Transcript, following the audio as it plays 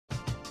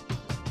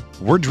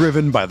We're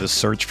driven by the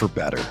search for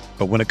better.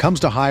 But when it comes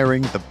to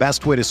hiring, the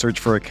best way to search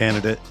for a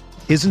candidate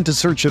isn't to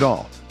search at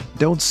all.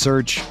 Don't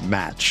search,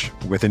 match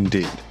with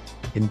Indeed.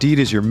 Indeed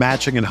is your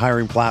matching and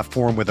hiring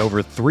platform with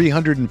over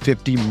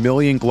 350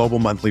 million global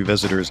monthly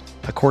visitors,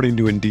 according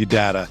to Indeed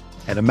data,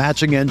 and a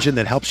matching engine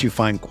that helps you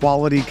find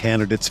quality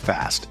candidates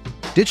fast.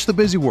 Ditch the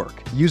busy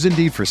work. Use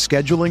Indeed for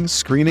scheduling,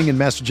 screening, and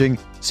messaging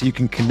so you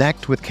can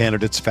connect with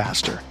candidates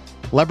faster.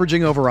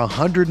 Leveraging over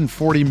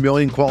 140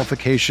 million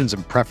qualifications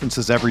and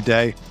preferences every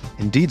day,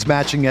 Indeed's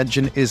matching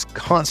engine is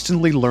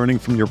constantly learning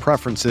from your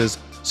preferences,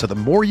 so the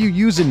more you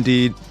use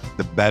Indeed,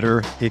 the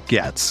better it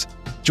gets.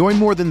 Join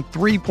more than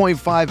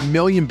 3.5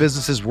 million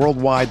businesses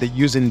worldwide that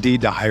use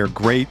Indeed to hire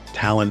great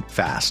talent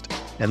fast.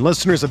 And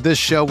listeners of this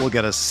show will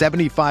get a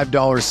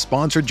 $75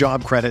 sponsored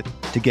job credit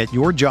to get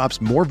your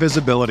jobs more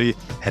visibility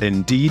at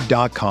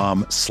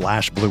Indeed.com/Blue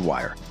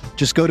Wire.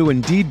 Just go to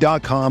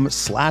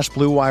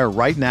Indeed.com/Blue Wire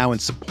right now and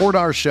support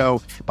our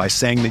show by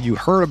saying that you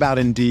heard about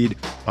Indeed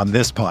on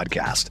this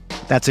podcast.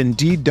 That's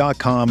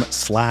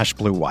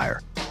Indeed.com/Blue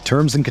Wire.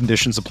 Terms and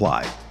conditions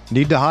apply.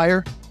 Need to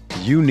hire?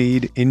 You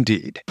need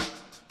Indeed.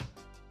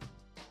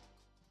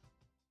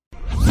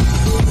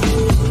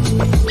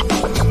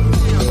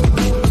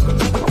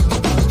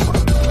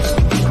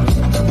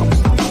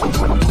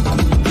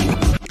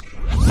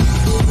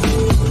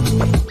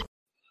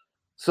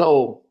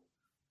 So,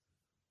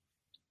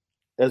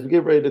 as we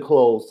get ready to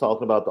close,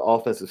 talking about the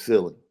offensive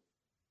ceiling,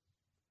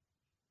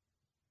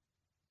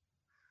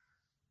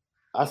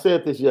 I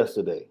said this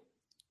yesterday.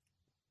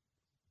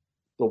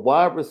 The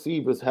wide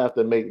receivers have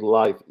to make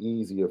life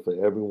easier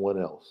for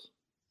everyone else.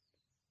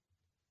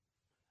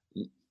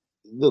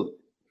 Look,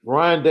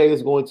 Ryan Day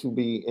is going to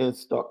be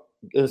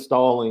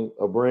installing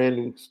a brand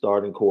new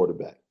starting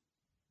quarterback.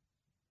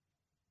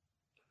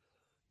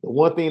 The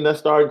one thing that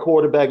starting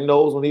quarterback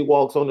knows when he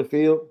walks on the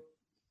field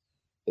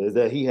is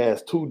that he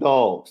has two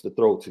dogs to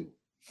throw to.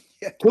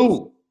 Yes.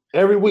 Two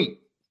every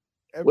week,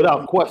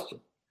 without question.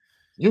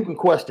 You can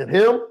question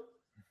him,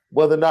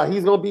 whether or not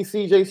he's going to be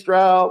C.J.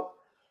 Stroud,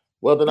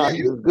 whether or not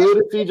he's as good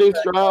as C.J.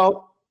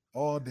 Stroud.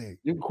 All day.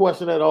 You can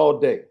question that all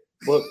day.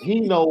 But he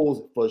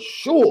knows for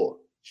sure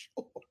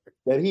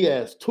that he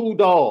has two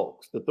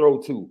dogs to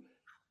throw to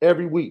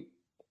every week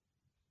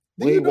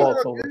when he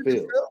walks on the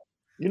field.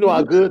 You know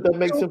how good that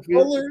makes him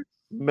feel?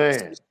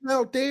 Man.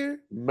 Out there.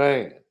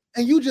 Man.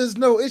 And you just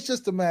know it's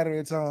just a matter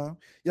of time.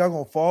 Y'all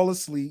going to fall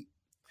asleep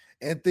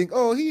and think,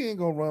 oh, he ain't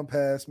going to run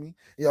past me.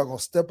 Y'all going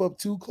to step up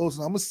too close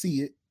and I'm going to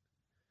see it.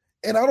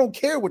 And I don't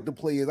care what the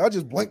play is. I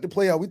just blank the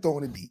play out. We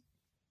throwing it deep.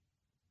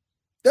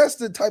 That's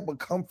the type of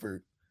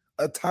comfort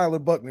a Tyler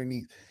Buckner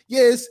needs.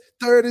 Yes,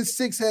 3rd and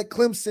 6 at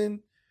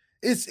Clemson.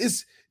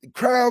 It's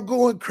crowd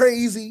going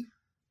crazy.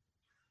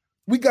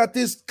 We got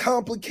this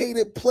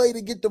complicated play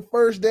to get the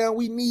first down.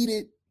 We need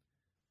it.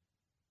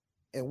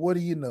 And what do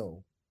you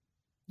know?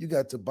 You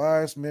got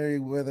Tobias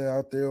Merriweather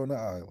out there on the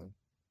island.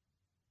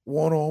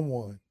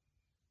 One-on-one.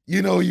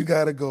 You know you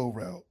got to go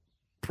route.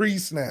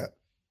 Pre-snap.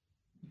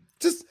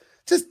 Just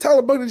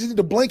Tyler Buckner just need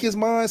to blank his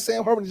mind.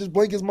 Sam Hartman just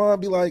blank his mind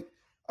and be like,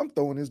 I'm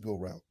throwing this go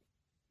route.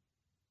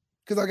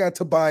 Because I got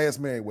Tobias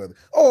Merriweather.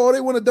 Oh,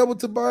 they want to double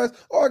Tobias?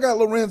 Oh, I got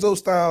Lorenzo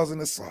Styles in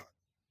the slot.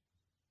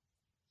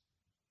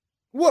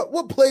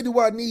 What play do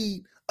I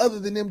need other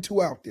than them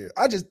two out there?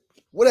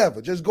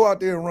 Whatever. Just go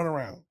out there and run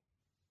around.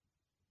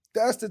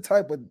 That's the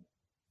type of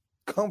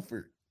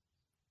comfort.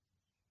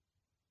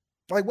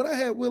 Like when I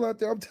had Will out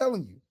there, I'm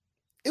telling you,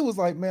 it was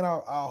like, man,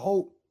 I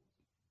hope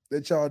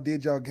that y'all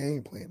did y'all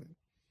game planning.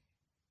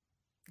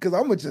 Because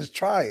I'm going to just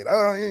try it.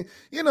 I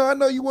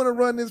know you want to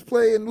run this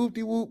play and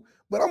whoop-de-whoop,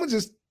 but I'm going to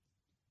just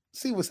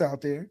see what's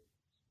out there.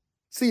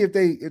 See if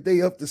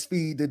they up the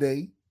speed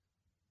today.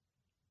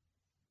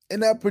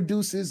 And that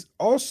produces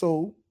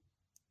also,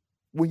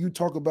 when you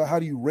talk about how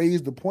do you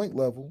raise the point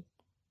level,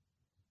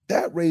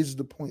 that raises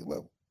the point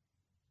level.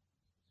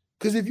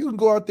 Because if you can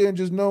go out there and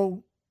just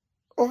know,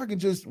 I can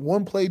just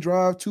 1-play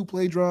drive,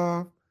 2-play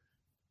drive,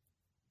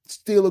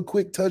 steal a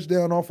quick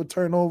touchdown off a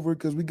turnover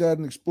because we got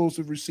an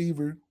explosive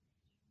receiver,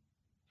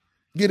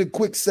 get a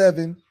quick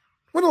 7.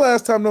 When the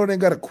last time Notre Dame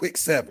got a quick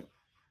 7?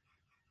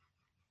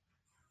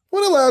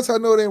 When the last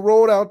time Notre Dame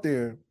rolled out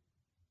there,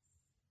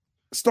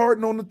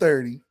 starting on the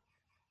 30,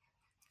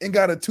 and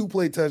got a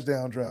 2-play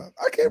touchdown drive?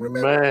 I can't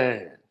remember.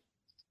 Man.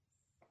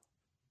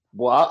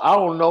 Well, I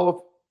don't know if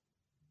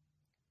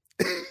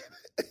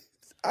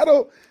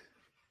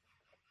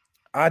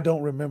I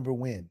don't remember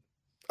when,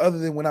 other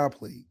than when I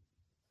played.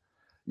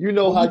 You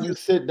know how you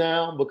sit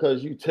down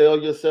because you tell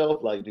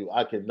yourself, like, dude,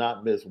 I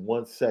cannot miss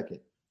 1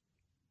 second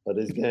of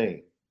this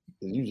game.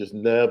 You just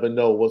never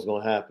know what's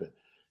going to happen.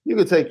 You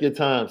can take your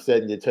time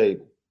setting your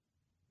table,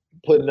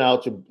 putting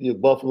out your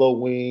buffalo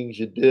wings,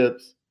 your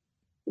dips.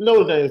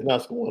 Notre Dame's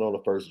not scoring on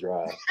the first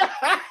drive.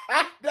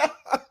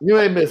 You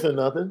ain't missing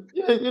nothing.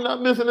 You're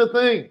not missing a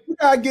thing. You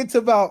got to get to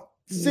about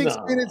 6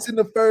 minutes in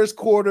the first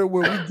quarter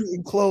where we're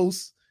getting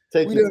close.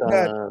 Take we your done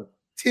time. got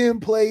 10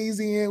 plays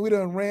in. We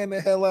done ran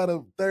the hell out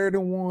of 3rd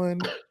and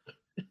 1.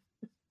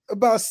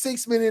 About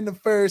 6 minutes in the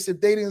first, if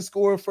they didn't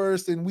score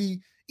first and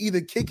we either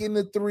kicking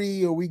the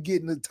 3 or we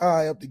getting the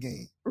tie up the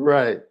game.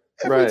 Right.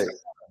 Every Right. time.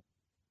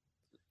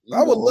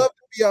 I would love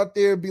to be out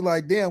there and be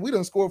like, damn, we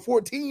done scored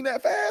 14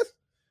 that fast.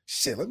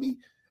 Shit,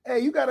 hey,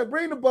 you got to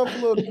bring the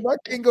Buffalo. I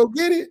can't go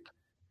get it.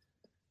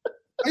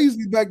 I used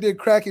to be back there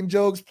cracking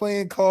jokes,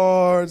 playing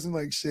cards, and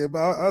like shit. But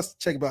I'll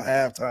check about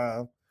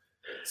halftime,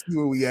 see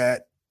where we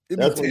at.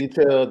 That's when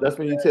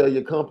you tell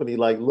your company,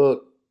 like,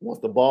 look, once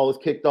the ball is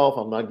kicked off,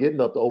 I'm not getting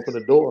up to open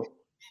the door.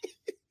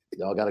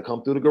 Y'all got to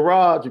come through the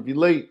garage if you're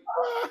late.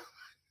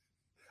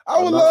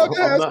 I would love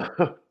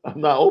that.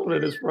 I'm not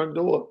opening this front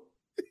door.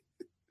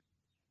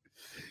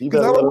 You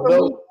better let them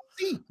know.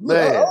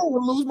 Man, I don't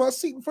want to lose my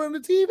seat in front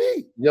of the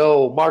TV.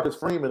 Yo, Marcus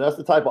Freeman, that's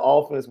the type of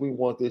offense we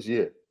want this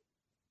year.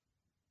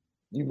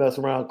 You mess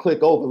around,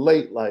 click over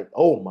late, like,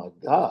 oh my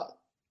God,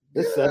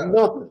 it's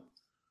 7-0.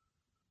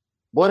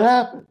 What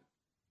happened?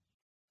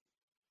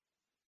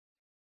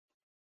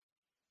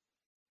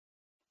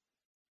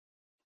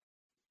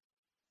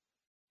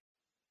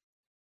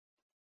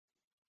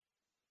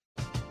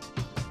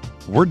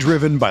 We're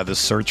driven by the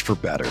search for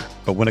better.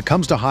 But when it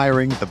comes to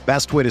hiring, the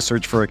best way to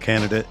search for a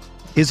candidate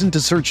isn't to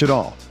search at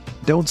all.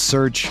 Don't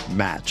search,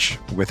 match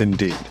with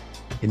Indeed.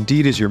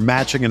 Indeed is your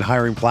matching and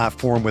hiring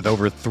platform with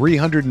over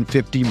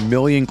 350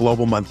 million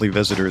global monthly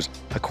visitors,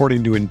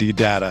 according to Indeed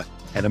data,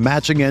 and a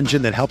matching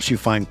engine that helps you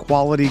find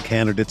quality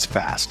candidates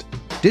fast.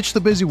 Ditch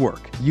the busy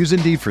work. Use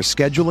Indeed for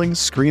scheduling,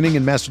 screening,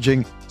 and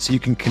messaging so you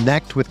can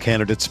connect with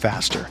candidates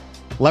faster.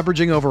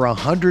 Leveraging over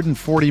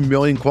 140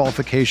 million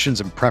qualifications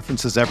and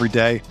preferences every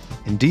day,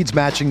 Indeed's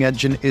matching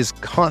engine is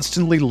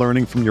constantly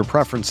learning from your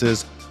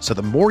preferences, so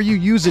the more you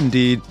use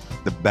Indeed,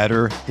 the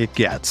better it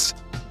gets.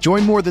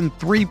 Join more than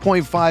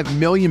 3.5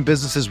 million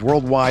businesses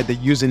worldwide that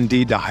use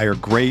Indeed to hire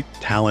great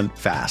talent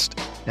fast.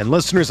 And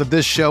listeners of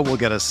this show will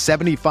get a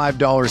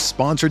 $75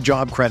 sponsored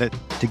job credit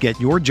to get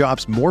your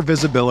jobs more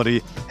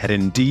visibility at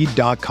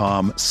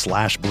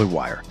Indeed.com/Blue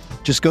Wire.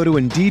 Just go to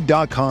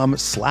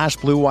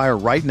Indeed.com/Blue Wire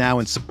right now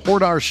and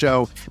support our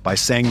show by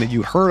saying that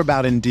you heard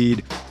about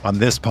Indeed on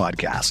this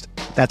podcast.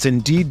 That's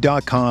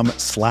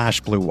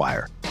Indeed.com/Blue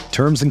Wire.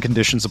 Terms and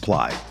conditions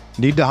apply.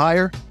 Need to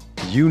hire?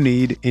 You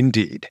need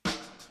Indeed.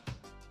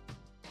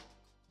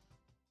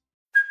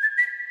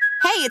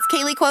 Hey, it's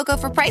Kaylee Cuoco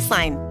for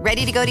Priceline.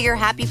 Ready to go to your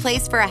happy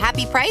place for a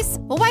happy price?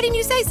 Well, why didn't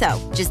you say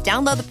so? Just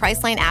download the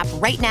Priceline app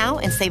right now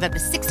and save up to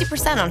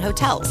 60% on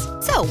hotels.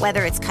 So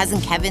whether it's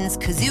Cousin Kevin's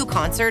Kazoo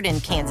Concert in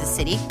Kansas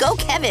City, go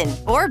Kevin,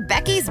 or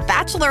Becky's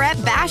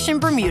Bachelorette Bash in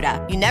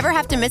Bermuda, you never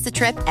have to miss a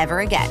trip ever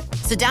again.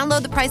 So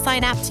download the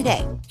Priceline app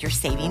today. Your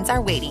savings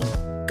are waiting.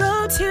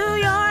 Go to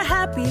your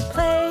happy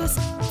place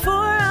for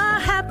a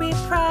happy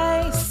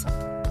price.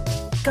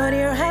 Go to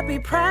your happy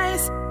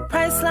price,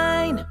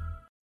 Priceline.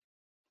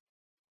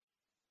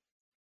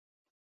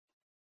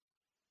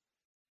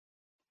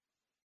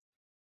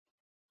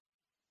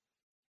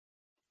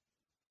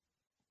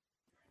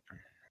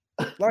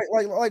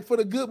 Like for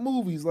the good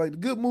movies,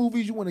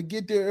 you want to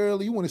get there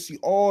early. You want to see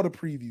all the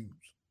previews.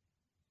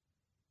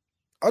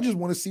 I just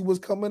want to see what's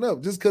coming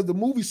up. Just because the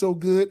movie's so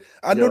good,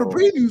 I know the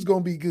preview's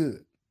gonna be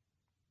good.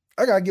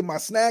 I gotta get my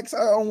snacks.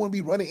 I don't want to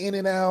be running in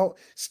and out.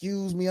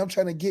 Excuse me, I'm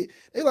trying to get.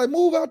 They like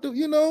move out the.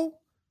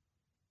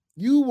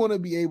 You want to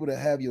be able to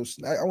have your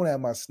snack. I want to have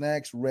my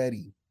snacks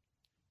ready,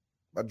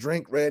 my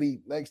drink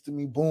ready next to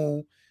me.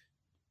 Boom,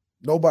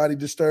 nobody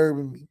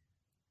disturbing me.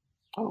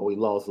 Oh, we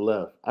lost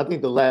left. I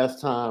think the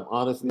last time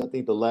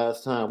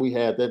we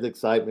had that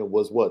excitement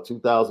was what,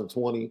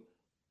 2020?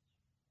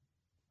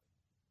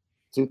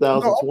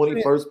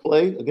 2020 first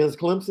play against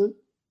Clemson?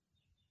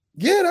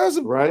 Yeah, that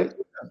was right.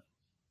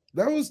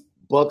 That was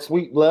Buck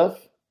sweep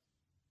left.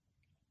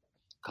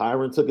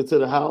 Kyron took it to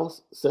the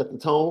house, set the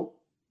tone.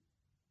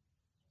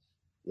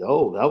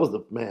 Yo, that was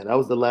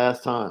the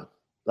last time.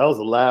 That was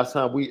the last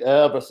time we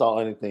ever saw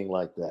anything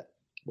like that.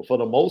 But for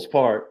the most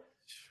part,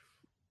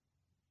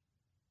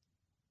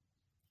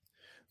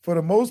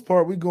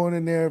 we going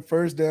in there,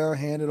 first down,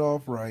 hand it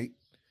off right,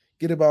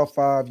 get about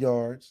 5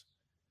 yards.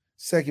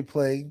 Second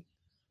play,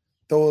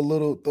 throw a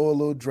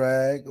little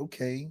drag.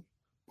 Okay,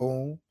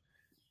 boom.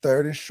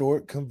 Third and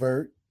short,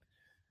 convert.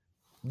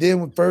 Then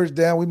with first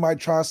down, we might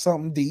try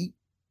something deep.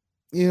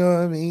 You know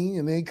what I mean?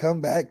 And then come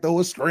back, throw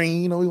a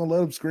screen. Oh, we gonna let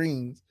them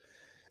screens.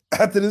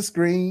 After the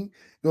screen,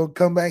 gonna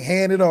come back,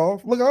 hand it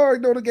off. Look, I already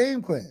know the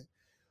game plan.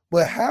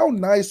 But how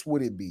nice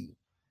would it be?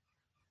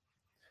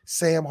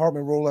 Sam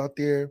Hartman roll out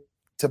there.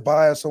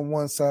 Tobias on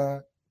one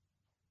side,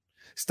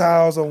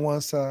 Styles on one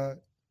side,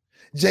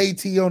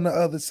 JT on the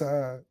other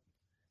side,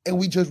 and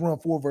we just run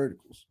 4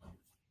 verticals.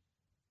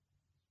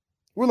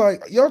 We're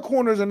like, your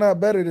corners are not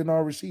better than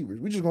our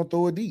receivers. We're just going to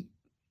throw it deep.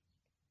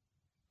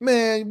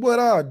 Man,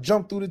 I'll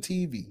jump through the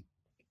TV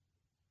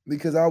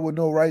because I would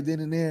know right then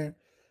and there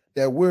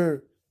that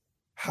we're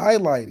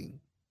highlighting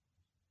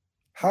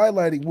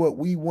what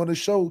we want to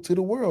show to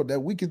the world, that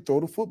we can throw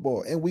the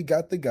football, and we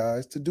got the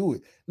guys to do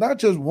it. Not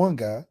just one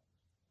guy.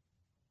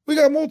 We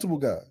got multiple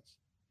guys.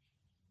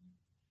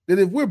 That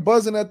if we're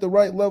buzzing at the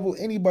right level,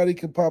 anybody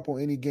can pop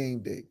on any game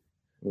day.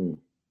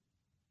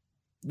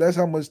 That's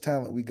how much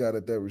talent we got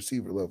at that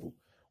receiver level.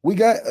 We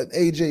got an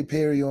AJ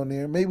Perry on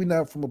there, maybe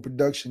not from a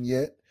production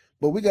yet,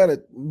 but we got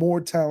a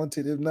more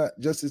talented, if not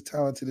just as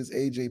talented as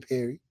AJ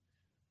Perry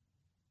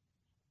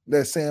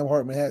that Sam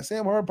Hartman had.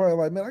 Sam Hartman probably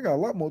like, man, I got a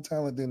lot more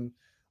talent than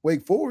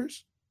Wake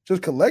Forest,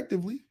 just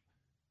collectively.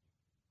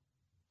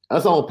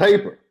 That's on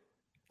paper.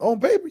 On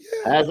paper,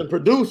 yeah. Hasn't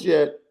produced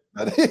yet.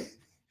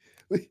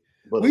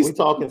 But we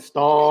talking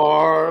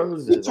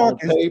stars, we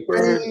talking on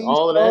paper,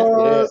 all of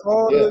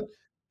that.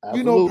 Yeah.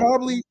 You know,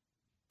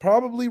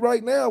 probably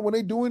right now when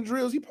they doing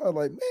drills, he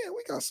probably like, man,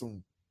 we got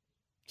some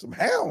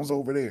hounds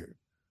over there.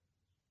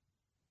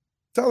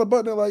 Tyler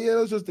Butler like, yeah,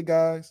 those just the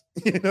guys.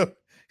 You know,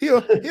 he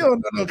don't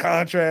know no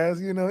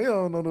contrast. You know, he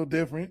don't know no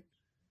different.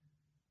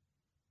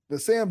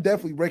 But Sam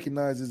definitely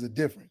recognizes a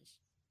difference.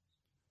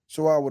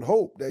 So I would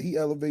hope that he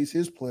elevates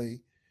his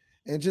play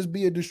and just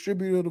be a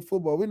distributor of the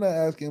football. We're not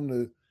asking him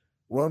to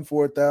run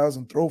for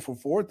 1,000, throw for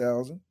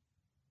 4,000.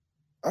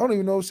 I don't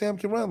even know if Sam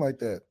can run like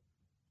that.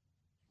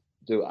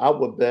 Dude, I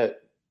would bet.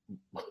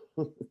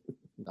 No,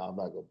 I'm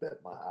not going to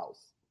bet my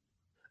house.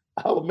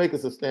 I would make a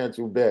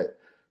substantial bet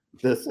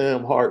that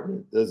Sam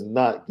Hartman does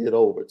not get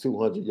over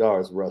 200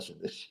 yards rushing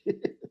this year.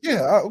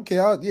 Yeah, okay.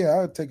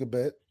 I'll take a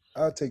bet.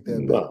 I'll take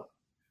that bet.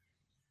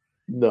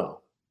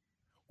 No.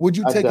 Would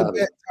you take a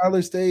bet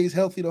Tyler stays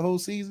healthy the whole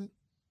season?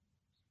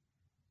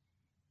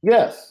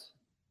 Yes.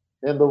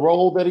 And the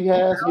role that he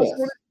has,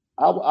 yes.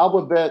 I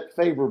would bet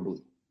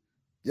favorably.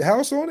 Your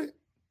house on it?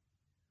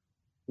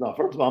 No,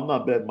 first of all, I'm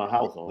not betting my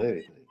house on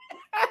anything.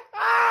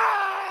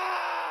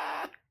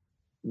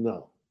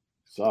 No.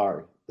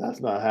 Sorry.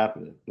 That's not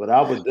happening. But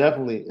I would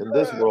definitely, in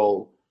this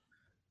role,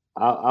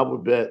 I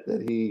would bet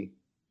that he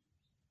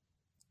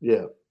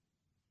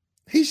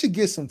should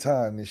get some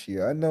time this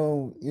year. I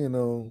know, you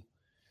know,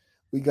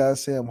 we got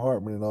Sam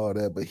Hartman and all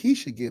that, but he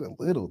should get a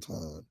little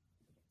time.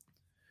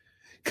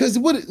 Because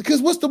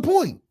what's the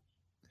point?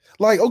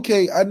 Like,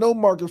 okay, I know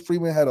Marcus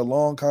Freeman had a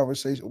long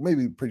conversation,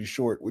 maybe pretty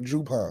short, with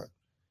Drew Pine.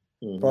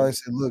 Probably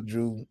said, look,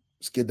 Drew,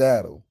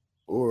 skedaddle.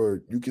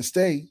 Or you can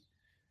stay,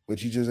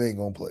 but you just ain't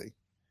going to play.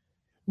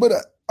 But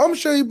I'm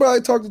sure he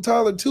probably talked to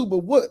Tyler too, but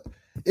what?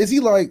 Is he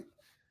like,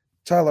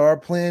 Tyler, our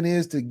plan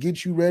is to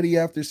get you ready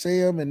after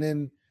Sam and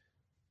then,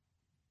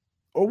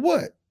 or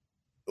what?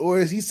 Or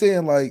is he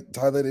saying like,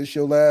 Tyler, this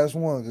your last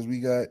one because we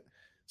got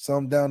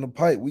some down the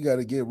pipe we got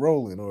to get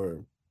rolling?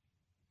 Or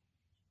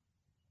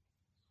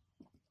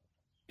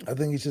I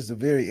think it's just a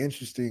very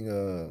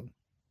interesting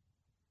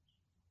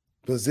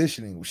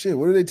positioning. Shit,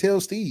 what do they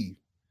tell Steve?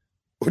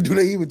 Or do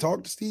they even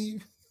talk to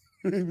Steve?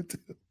 Do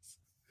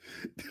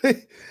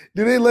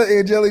they let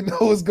Angeli know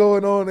what's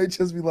going on? They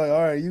just be like,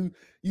 all right,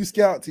 you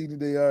scout team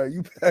today. All right,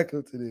 you pack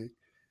up today.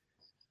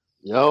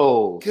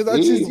 Yo. Because I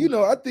just, you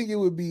know, I think it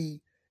would be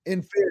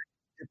unfair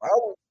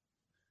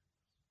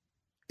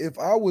if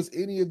I was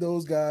any of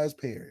those guys'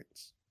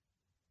 parents.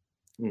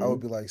 I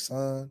would be like,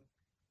 son,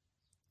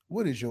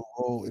 what is your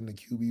role in the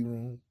QB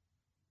room?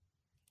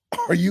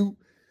 Are you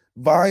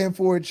vying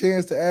for a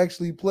chance to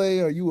actually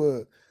play? Are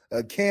you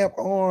a camp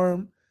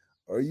arm?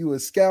 Are you a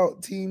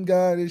scout team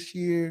guy this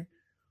year?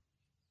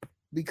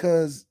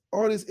 Because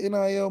all this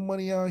NIL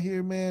money out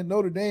here, man,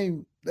 Notre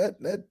Dame,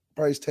 that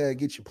price tag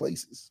gets you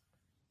places.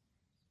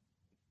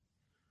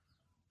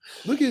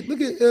 Look at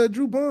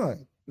Drew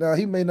Bond. Now,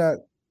 he may not,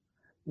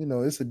 you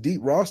know, it's a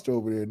deep roster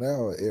over there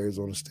now at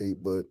Arizona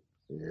State, but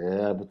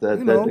yeah, but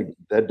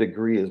that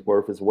degree is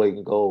worth its weight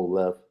in gold,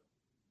 Left.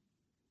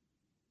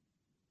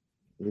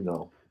 You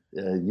know,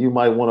 you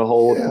might want to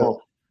hold on.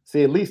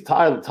 See, at least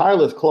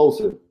Tyler's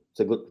closer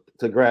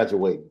to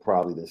graduating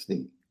probably than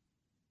Steve.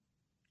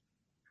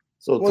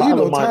 So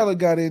well, Tyler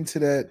got into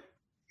that.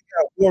 He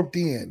got warped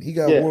in. He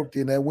got warped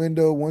in that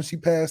window once he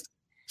passed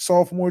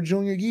sophomore,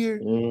 junior year.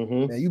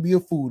 Man, you be a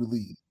fool to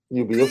leave.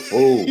 You be a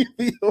fool.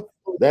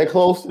 That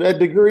close to that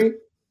degree,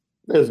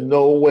 there's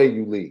no way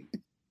you leave.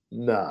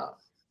 Nah.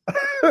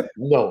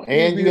 No.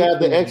 And you have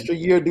the extra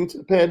year due to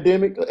the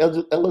pandemic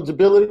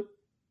eligibility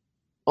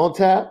on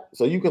tap.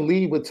 So you can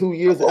leave with 2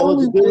 years of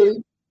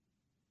eligibility.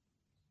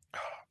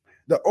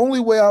 The only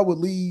way I would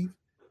leave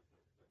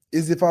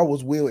is if I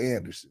was Will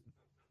Anderson.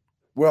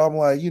 Where I'm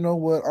like, you know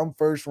what? I'm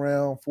first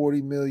round,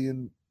 $40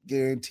 million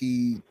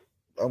guaranteed.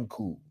 I'm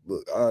cool.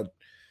 Look, I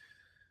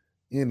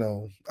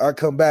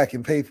come back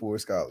and pay for a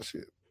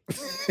scholarship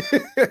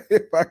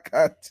if I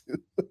got to.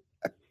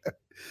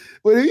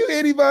 But if you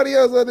anybody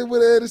else other than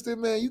Will Anderson,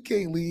 man, you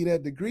can't leave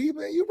that degree,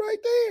 man. You're right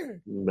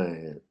there,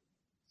 man.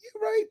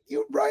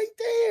 You're right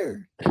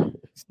there.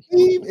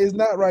 Steve is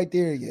not right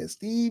there yet.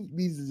 Steve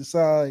needs to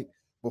decide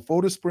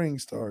before the spring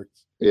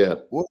starts. Yeah,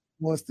 what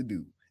he wants to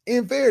do.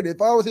 In fairness,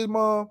 if I was his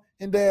mom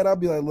and dad, I'd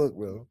be like, look,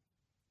 bro,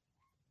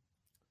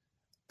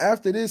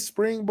 after this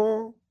spring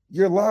ball,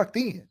 you're locked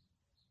in.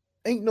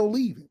 Ain't no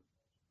leaving.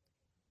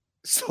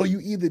 So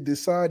you either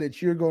decide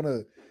that you're going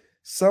to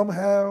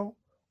somehow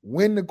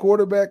win the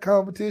quarterback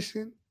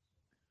competition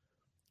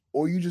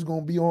or you're just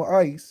going to be on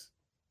ice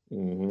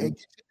and get your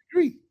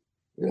degree.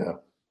 Yeah.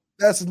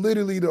 That's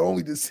literally the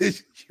only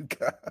decision you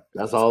got.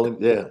 That's all.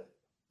 Yeah.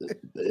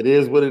 It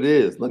is what it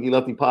is. Lucky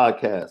Lefty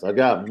podcast. I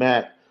got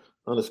Matt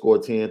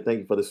 _10. Thank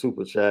you for the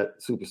super chat,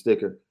 super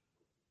sticker.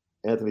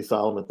 Anthony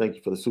Solomon, thank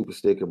you for the super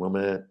sticker, my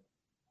man.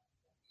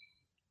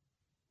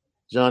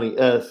 Johnny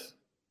S.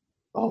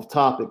 Off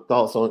topic,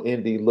 thoughts on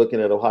Indy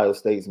looking at Ohio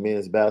State's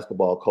men's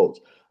basketball coach.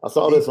 I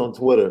saw this on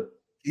Twitter.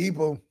 Keep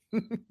him.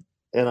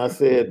 And I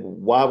said,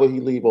 why would he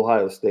leave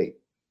Ohio State?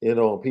 You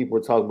know, people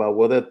were talking about,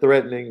 well, they're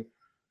threatening,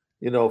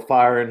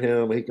 firing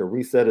him. He can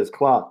reset his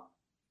clock.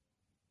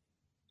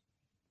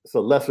 It's a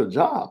lesser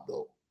job,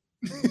 though.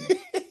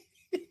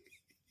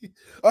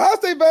 Ohio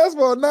State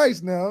basketball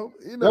nice now.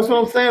 That's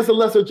what I'm saying. It's a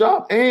lesser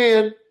job.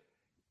 And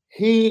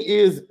he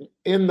is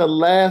in the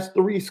last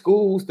 3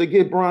 schools to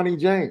get Bronny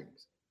James.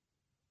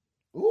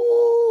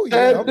 Ooh,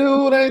 that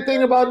dude ain't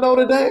thinking about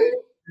Notre Dame.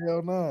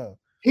 Hell no.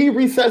 He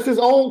resets his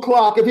own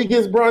clock if he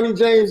gets Bronny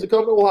James to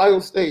come to Ohio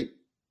State.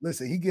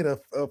 Listen, he get a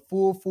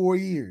full 4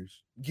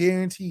 years,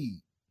 guaranteed.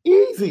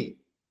 Easy.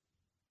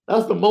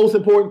 That's the most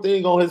important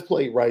thing on his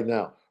plate right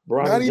now.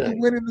 Bronny Not James. even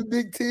winning the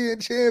Big Ten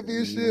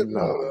championship.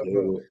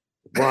 No.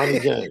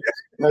 Bronny James.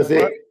 That's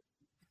it.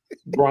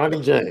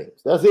 Bronny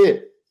James. That's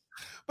it.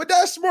 But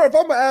that's smart. If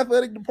I'm an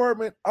athletic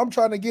department, I'm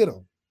trying to get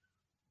him.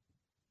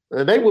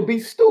 And they would be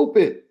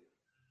stupid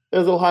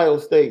as Ohio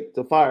State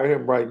to fire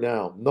him right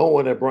now,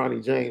 knowing that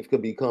Bronny James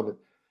could be coming.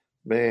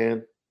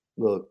 Man,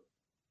 look.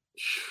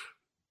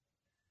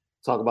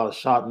 Talk about a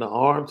shot in the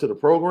arm to the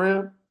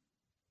program.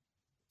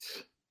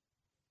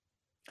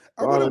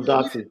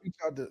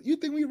 You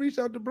think we reached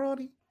out to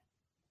Bronny?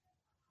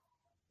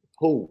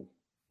 Who?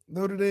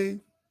 Notre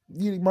Dame.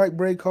 Mike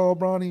Bray called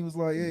Bronny. He was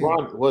like, hey.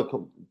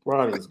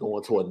 Bronny's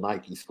going to a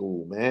Nike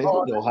school, man.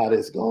 You know how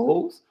this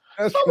goes.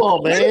 Come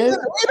on, man.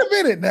 Wait a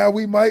minute. Now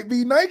we might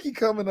be Nike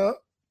coming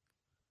up.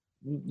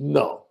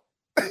 No.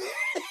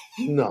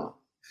 No.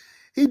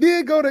 He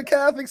did go to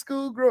Catholic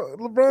school.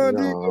 LeBron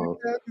did go to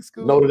Catholic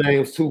school. Notre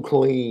Dame's too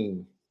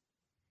clean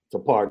to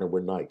partner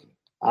with Nike.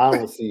 I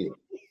don't see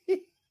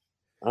it.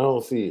 I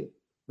don't see it.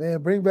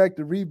 Man, bring back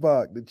the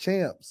Reebok, the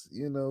champs.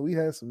 We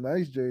had some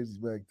nice jerseys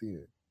back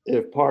then.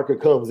 If Parker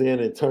comes in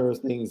and turns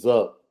things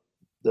up,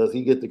 does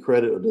he get the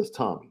credit or does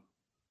Tommy?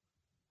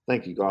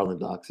 Thank you,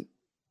 Garland Doxy.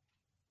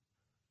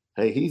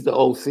 Hey, he's the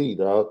OC,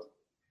 dog.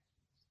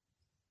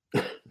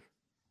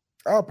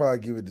 I'll probably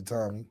give it to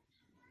Tommy.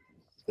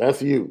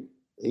 That's you.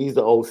 He's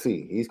the OC.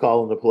 He's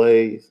calling the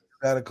plays.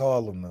 Gotta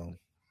call him, though.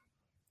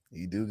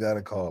 You do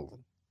gotta call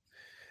him.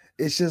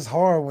 It's just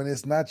hard when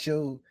it's not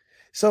your.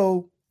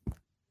 So,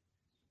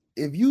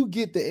 if you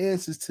get the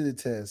answers to the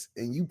test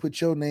and you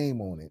put your name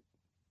on it,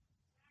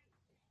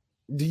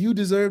 do you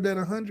deserve that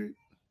 100?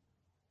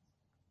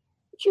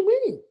 What you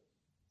mean?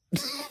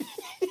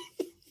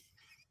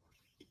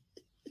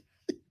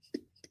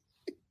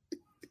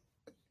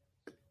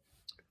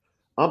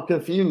 I'm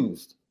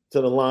confused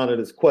to the line of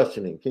this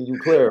questioning. Can you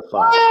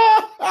clarify?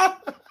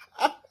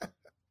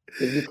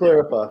 Can you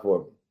clarify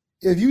for me?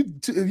 If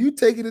you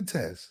taking a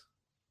test,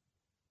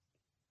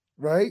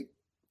 right?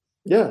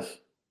 Yes.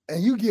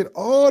 And you get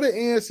all the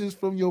answers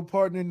from your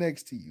partner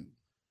next to you.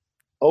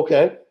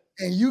 Okay.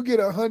 And you get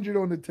 100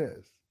 on the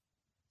test.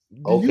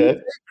 Do you take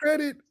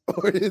credit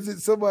or is it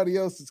somebody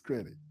else's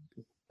credit?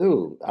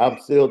 Dude, I'm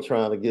still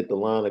trying to get the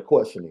line of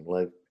questioning.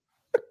 Like,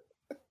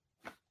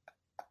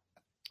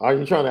 are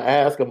you trying to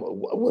ask him,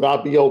 would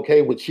I be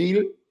okay with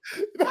cheating?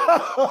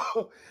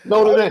 No.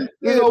 Notre Dame.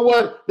 You know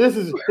what? This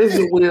is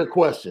a weird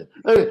question.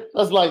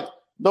 That's like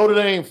Notre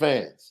Dame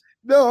fans.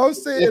 No, I'm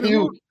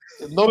saying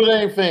Notre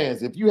Dame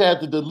fans, if you had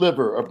to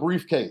deliver a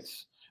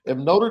briefcase, if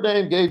Notre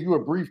Dame gave you a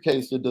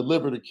briefcase to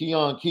deliver to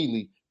Keon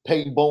Keeley,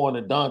 Peyton Bowen,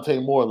 and Dante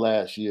Moore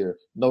last year,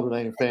 Notre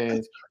Dame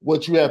fans,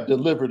 would you have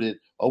delivered it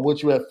or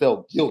would you have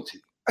felt guilty?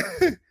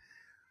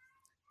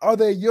 Are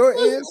they your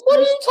answers? What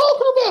are you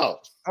talking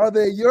about? Are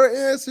they your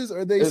answers or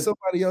are they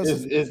somebody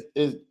else's?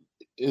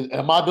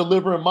 Am I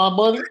delivering my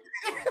money?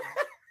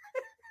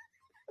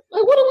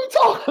 Like, what are we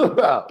talking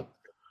about?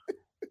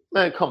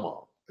 Man, come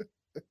on.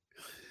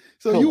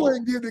 So you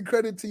wouldn't give the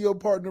credit to your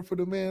partner for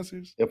them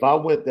answers? If I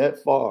went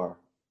that far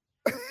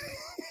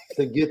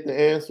to get the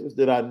answers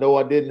that I know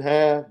I didn't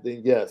have,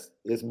 then yes,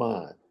 it's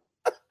mine.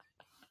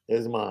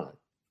 It's mine.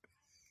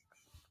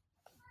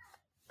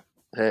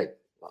 Heck,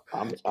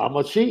 I'm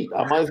a cheat.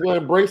 I might as well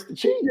embrace the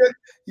cheat.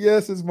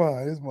 Yes, it's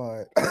mine. It's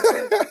mine.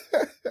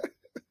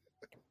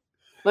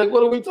 Like,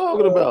 what are we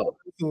talking about?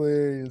 It's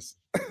hilarious.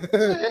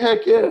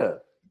 Heck yeah.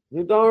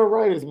 You're darn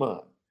right it's mine.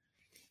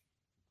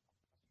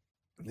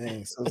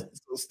 Dang, so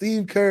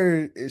Steve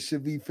Kerr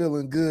should be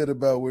feeling good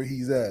about where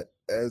he's at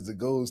as the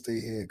Golden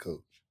State head coach.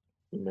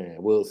 Man,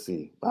 we'll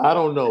see. I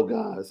don't know,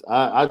 guys.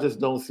 I just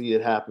don't see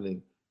it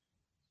happening.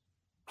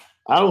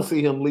 I don't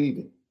see him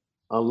leaving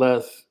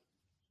unless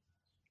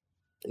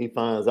he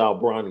finds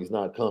out Bronny's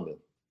not coming.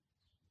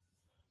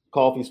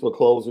 Coffees for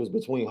closers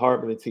between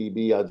Hartman and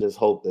TB. I just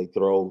hope they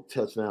throw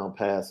touchdown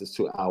passes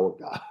to our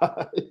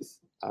guys.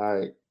 All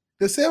right.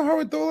 Did Sam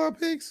Hartman throw a lot of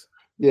picks?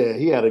 Yeah,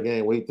 he had a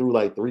game where he threw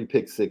like 3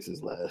 pick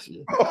sixes last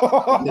year.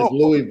 It's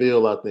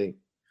Louisville, I think.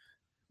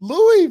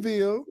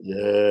 Louisville?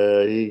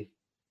 Yeah.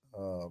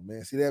 Oh,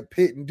 man. See, that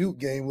Pitt and Duke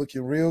game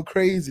looking real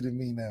crazy to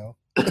me now.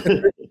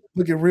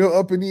 looking real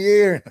up in the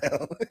air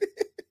now.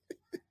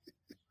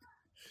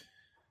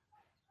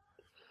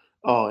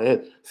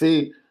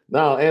 See,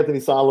 now Anthony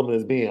Solomon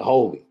is being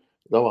holy.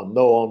 No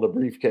on the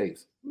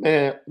briefcase.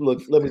 Man,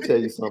 look, let me tell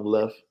you something,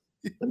 Left.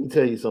 Let me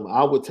tell you something.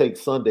 I would take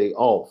Sunday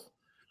off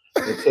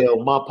and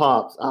tell my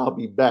pops I'll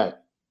be back.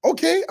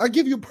 Okay, I'll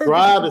give you a perfect.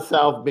 Drive to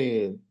South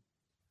Bend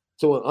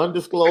to an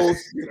undisclosed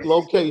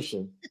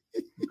location,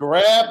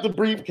 grab the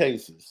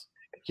briefcases,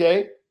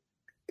 okay,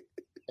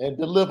 and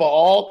deliver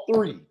all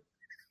 3.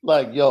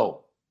 Like,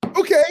 yo,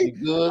 okay, you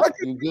good,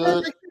 you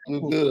good,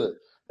 you good.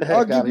 The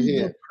I'll heck out of give you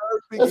here. the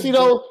perfect And see,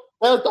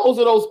 those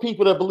are those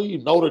people that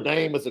believe Notre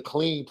Dame is a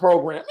clean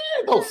program.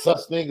 Man, no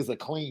such thing as a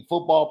clean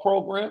football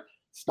program.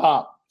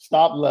 Stop,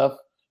 Left.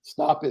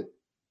 Stop it.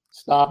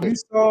 Stop it.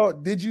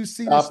 Did you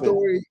see Stop the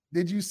story?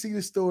 Did you see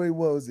the story?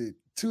 What was it?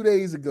 2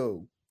 days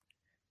ago.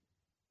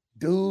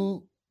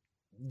 Dude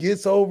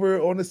gets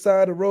over on the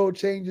side of the road,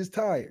 changes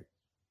tire.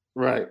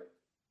 Right.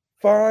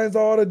 Finds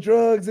all the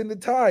drugs in the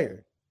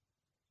tire.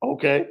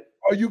 Okay.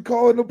 Are you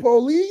calling the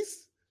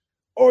police?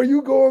 Or are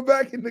you going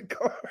back in the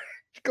car?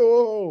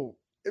 Go home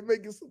and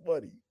making some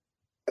money.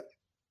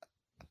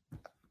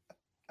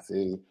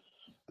 See,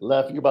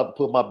 Left, you about to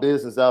put my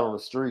business out on the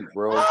street,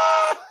 bro.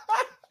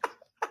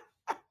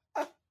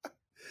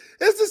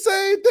 It's the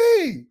same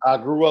thing. I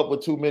grew up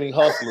with too many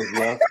hustlers,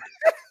 Left.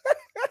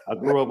 I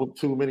grew up with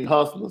too many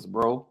hustlers,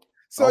 bro.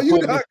 So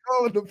you're not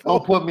calling the police.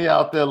 Don't put me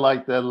out there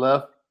like that,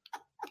 Left.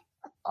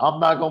 I'm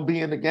not going to be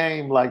in the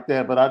game like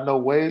that, but I know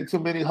way too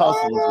many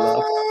hustlers,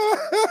 Left.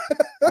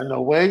 I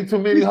know way too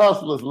many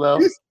hustlers,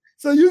 Left.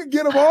 So you can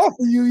get them off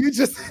of you. You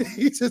just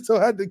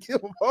don't have to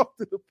give them off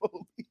to the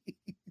police.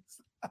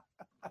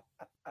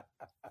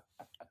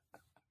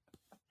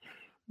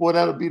 Boy,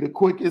 that'll be the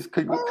quickest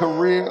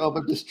career of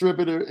a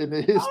distributor in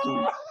the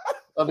history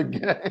of the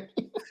game.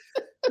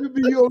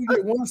 You only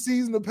get 1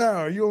 season of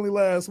power. You only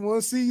last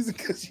 1 season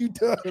because you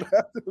done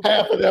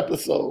half an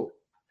episode.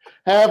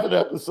 Half an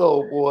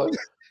episode, boy.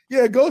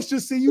 Yeah, Ghost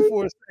just see you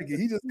for a second.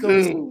 He just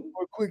comes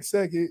for a quick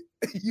second.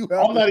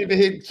 I'm not even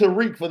hitting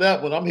Tariq for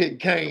that one. I'm hitting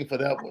Kane for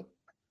that one.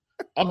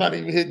 I'm not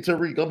even hitting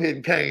Tariq. I'm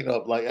hitting Kane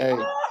up like, hey.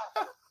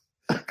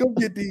 Come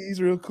get these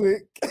real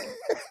quick.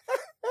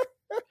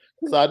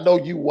 Because I know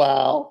you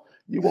wild.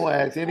 You won't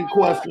ask any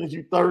questions.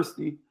 You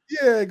thirsty.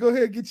 Yeah, go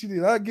ahead, get you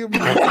these. I'll give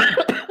them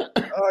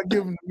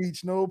the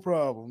beach, no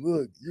problem.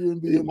 Look, you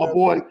and me. My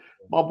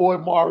boy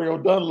Mario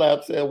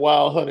Dunlap said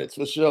wild hundreds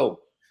for sure.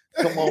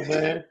 Come on,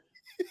 man.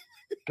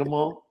 Come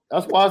on.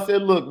 That's why I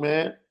said, look,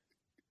 man.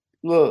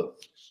 Look.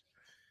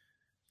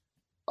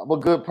 I'm a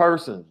good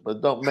person,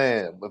 but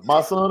if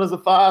my son is a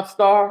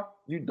 5-star,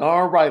 you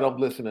darn right I'm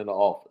listening to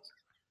Office.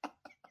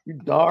 You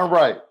darn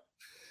right.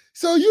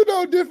 So you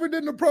know different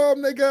than the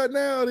problem they got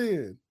now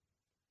then.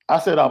 I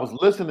said I was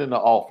listening to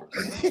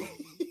Office.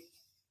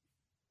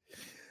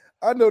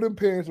 I know them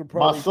parents are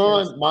probably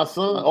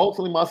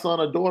ultimately my son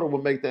or daughter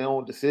will make their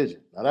own decision.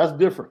 Now that's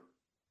different.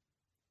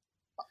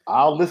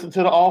 I'll listen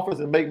to the Office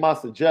and make my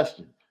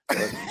suggestion.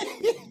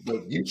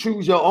 But you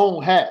choose your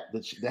own hat.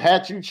 The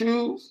hat you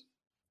choose.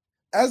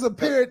 As a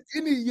parent,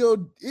 isn't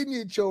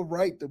it your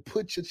right to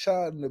put your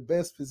child in the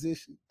best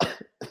position?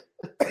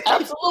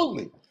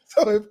 Absolutely.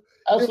 So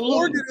if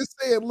Morgan is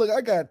saying, look,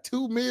 I got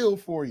 $2 million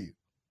for you.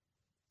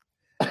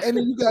 And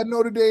then you got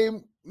Notre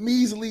Dame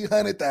measly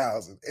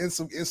 100,000 and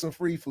some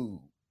free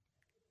food.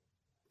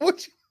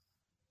 What you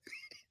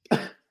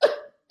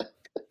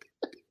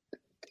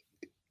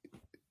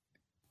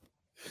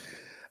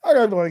I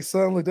gotta be like,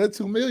 son, look, that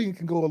 $2 million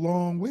can go a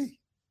long way.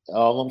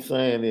 All I'm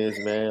saying is,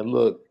 man,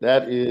 look,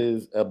 that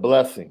is a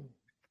blessing.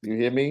 You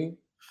hear me?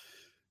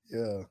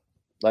 Yeah.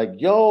 Like,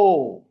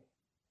 yo,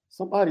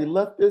 somebody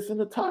left this in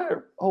the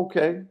tire.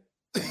 Okay.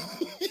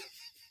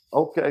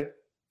 Okay.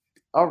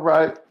 All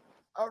right.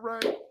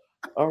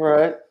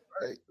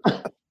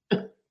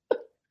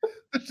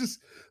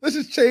 Let's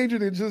just change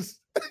it and just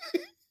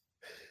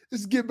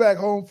get back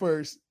home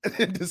first and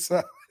then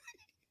decide.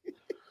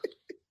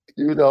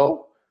 You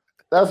know,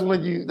 that's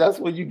when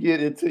you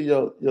get into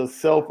your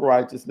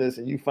self-righteousness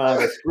and you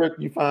find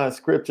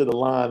scripture to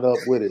line up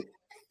with it.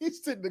 You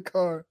sit in the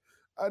car.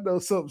 I know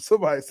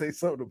somebody say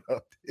something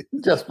about this.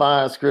 Just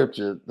find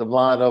scripture to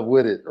line up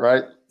with it,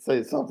 right?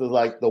 Say something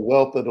like the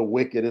wealth of the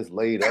wicked is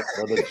laid up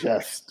for the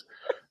just.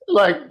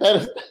 Like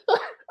that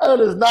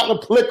is not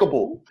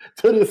applicable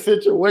to the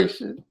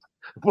situation.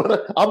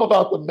 But I'm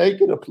about to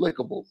make it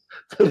applicable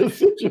to the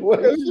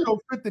situation. You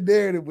don't fit the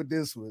narrative with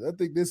this one. I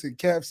think this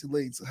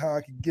encapsulates how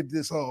I can get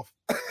this off.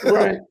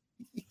 Right.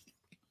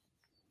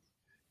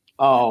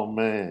 Oh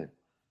man.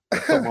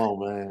 Come on,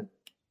 man.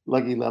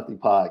 Lucky Lefty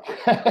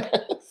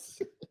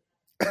podcast.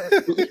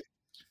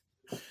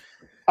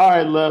 All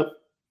right, Left.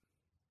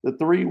 The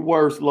 3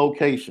 worst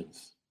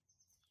locations.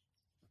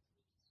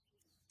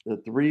 The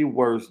 3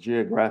 worst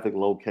geographic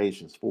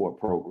locations for a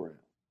program.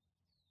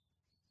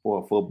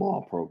 For a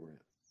football program.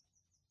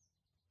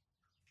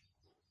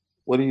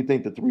 What do you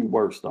think the 3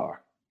 worst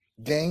are?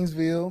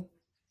 Gainesville,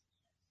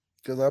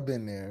 because I've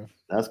been there.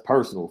 That's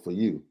personal for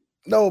you.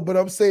 No, but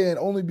I'm saying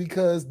only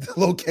because the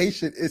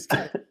location is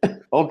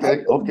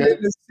Okay.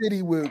 In a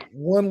city with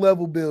one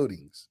level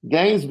buildings.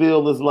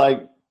 Gainesville is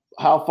like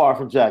how far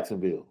from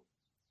Jacksonville?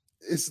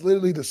 It's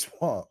literally the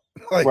swamp.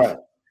 Like, right.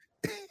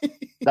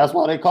 That's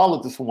why they call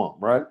it the swamp,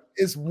 right?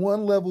 It's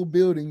one level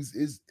buildings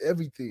is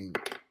everything.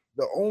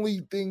 The only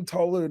thing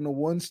taller than a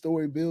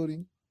 1-story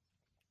building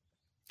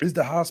is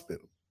the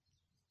hospital.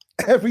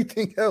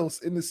 Everything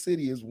else in the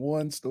city is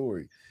 1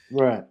 story.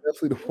 Right.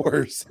 Definitely the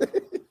worst.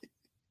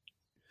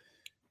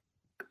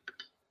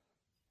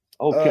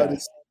 Okay.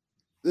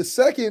 The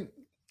second,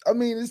 I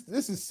mean,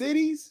 this is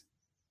cities.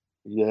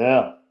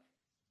 Yeah.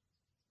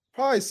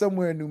 Probably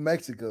somewhere in New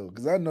Mexico,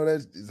 because I know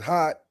that it's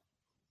hot.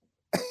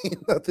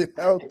 Ain't nothing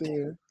out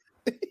there.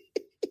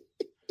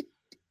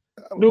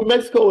 New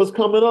Mexico is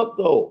coming up,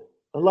 though.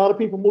 A lot of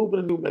people moving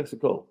to New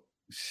Mexico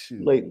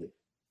lately.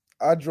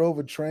 I drove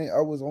a train. I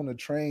was on a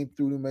train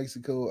through New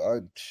Mexico. I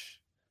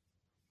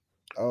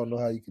don't know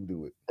how you can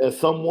do it. As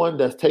someone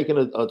that's taking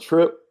a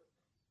trip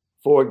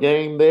for a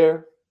game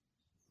there,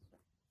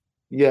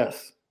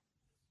 yes.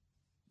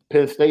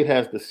 Penn State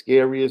has the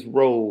scariest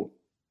road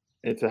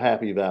into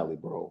Happy Valley,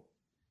 bro.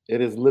 It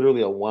is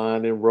literally a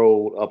winding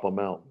road up a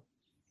mountain.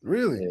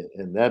 Really?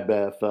 And that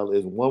bad fella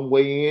is one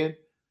way in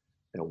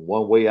and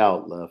one way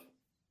out left.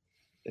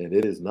 And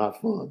it is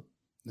not fun.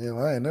 Yeah,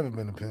 I ain't never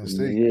been to Penn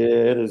State.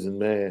 Yeah, it isn't,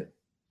 man.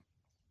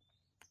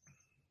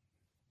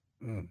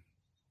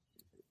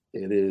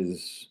 It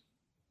is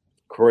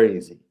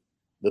crazy.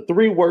 The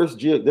 3 worst,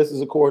 this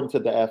is according to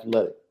The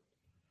Athletic.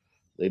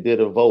 They did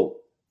a vote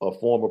of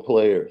former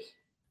players.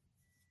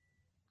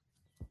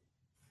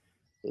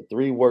 The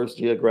 3 worst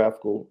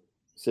geographical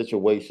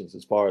situations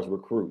as far as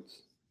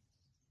recruits.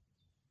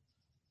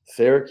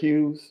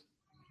 Syracuse,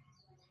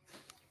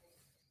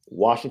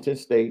 Washington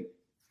State,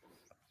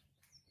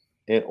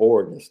 and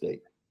Oregon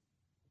State.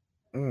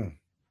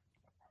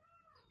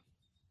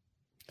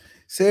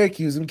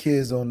 Syracuse, them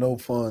kids don't know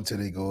fun till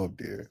they go up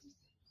there.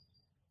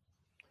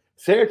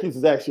 Syracuse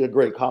is actually a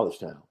great college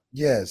town.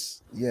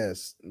 Yes.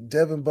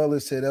 Devin Butler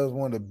said that was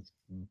one of the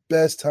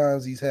best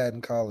times he's had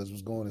in college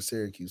was going to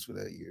Syracuse for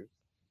that year.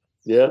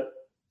 Yeah.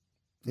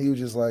 He was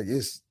just like,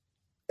 it's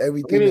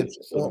everything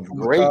It's a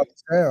great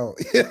town.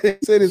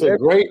 It's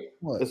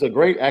a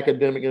great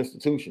academic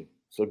institution.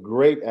 It's a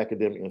great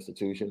academic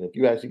institution. If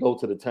you actually go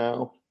to the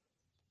town,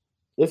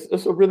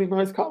 it's a really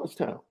nice college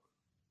town.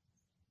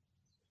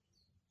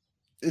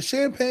 Is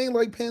Champaign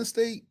like Penn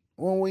State?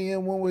 One way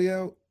in, one way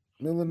out,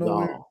 middle of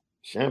nowhere? No.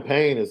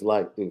 Champaign is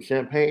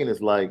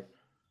like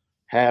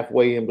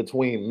halfway in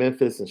between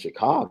Memphis and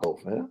Chicago,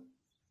 fam.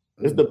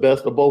 It's the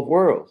best of both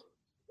worlds.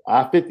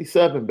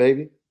 I-57,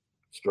 baby.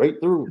 Straight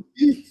through.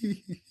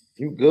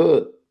 You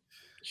good.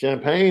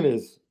 Champaign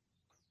is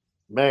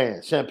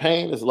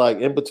like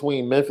in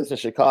between Memphis and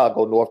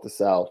Chicago, north to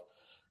south.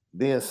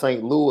 Then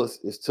St. Louis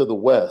is to the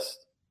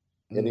west.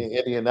 And then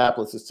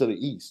Indianapolis is to the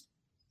east.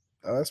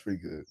 Oh, that's pretty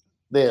good.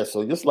 Yeah,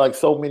 so just like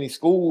so many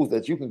schools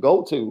that you can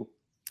go to.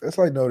 That's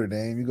like Notre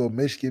Dame. You go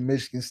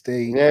Michigan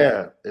State.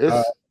 Yeah,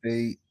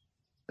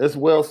 it's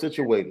well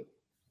situated.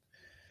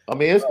 I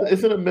mean,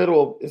 it's in the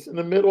middle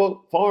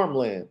of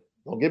farmland.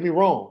 Don't get me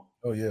wrong.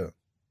 Oh yeah.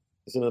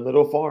 It's in the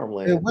middle of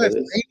farmland. West,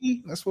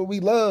 baby. That's what we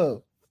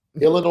love.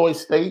 Illinois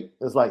State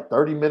is like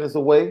 30 minutes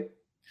away.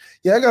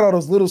 Yeah, I got all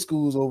those little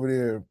schools over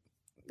there.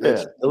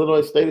 Yeah,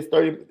 Illinois State is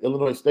 30.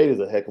 Illinois State is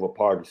a heck of a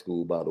party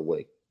school, by the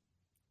way.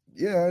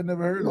 Yeah, I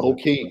never heard of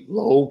it.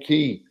 Low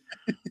key.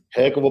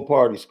 Heck of a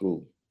party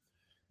school.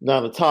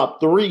 Now, the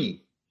top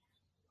 3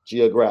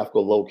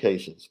 geographical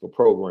locations for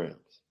programs.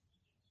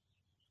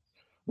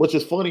 Which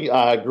is funny,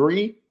 I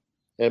agree.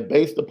 And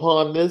based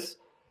upon this,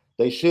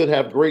 they should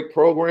have great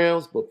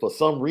programs, but for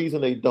some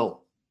reason they don't.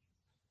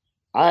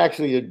 I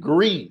actually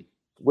agree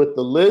with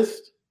the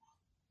list.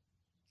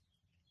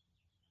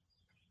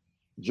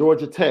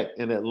 Georgia Tech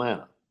in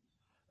Atlanta.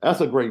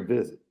 That's a great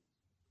visit.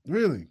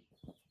 Really?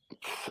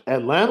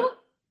 Atlanta?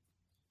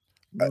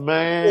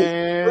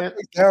 Man.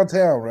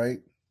 Downtown, right?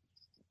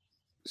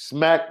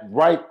 Smack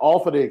right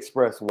off of the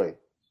expressway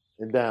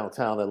in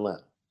downtown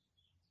Atlanta.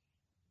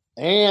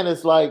 And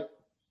it's like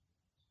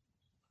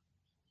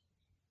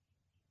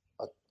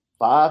a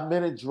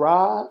 5-minute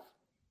drive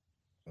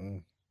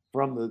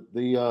from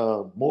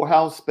the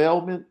Morehouse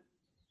Spelman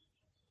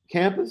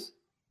campus.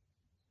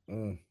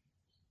 And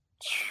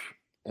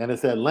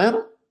it's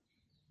Atlanta.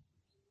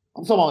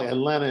 I'm talking about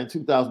Atlanta in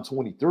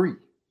 2023.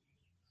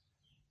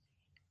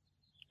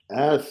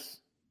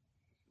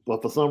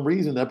 But for some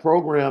reason, that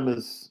program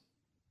is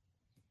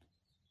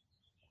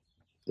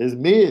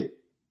mid.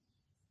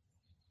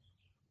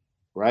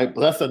 Right?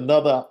 But that's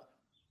another,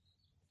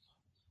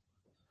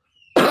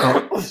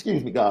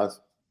 excuse me, guys.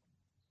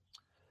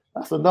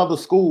 That's another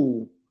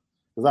school,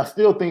 because I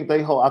still think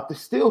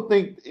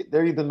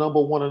they're either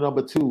number 1 or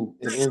number 2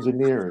 in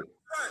engineering.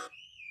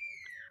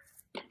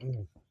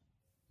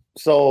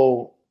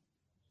 So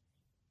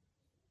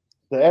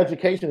the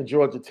education of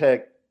Georgia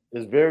Tech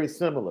is very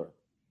similar.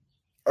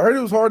 I heard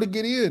it was hard to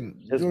get in.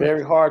 It's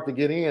very hard to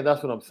get in.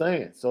 That's what I'm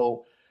saying.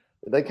 So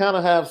they kind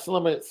of have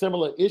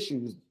similar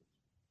issues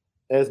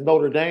as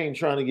Notre Dame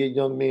trying to get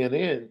young men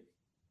in.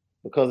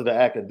 because of the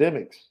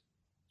academics.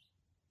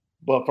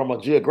 But from a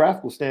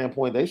geographical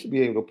standpoint, they should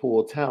be able to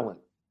pull talent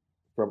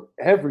from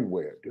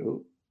everywhere,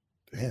 dude.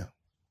 Damn.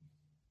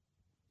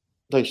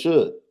 They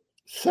should.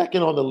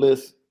 Second on the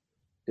list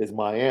is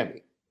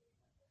Miami.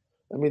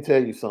 Let me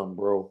tell you something,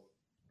 bro.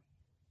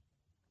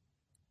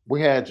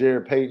 We had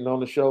Jared Payton on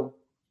the show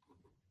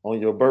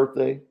on your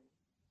birthday.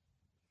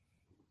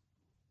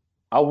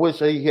 I wish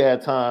he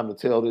had time to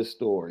tell this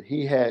story.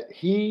 He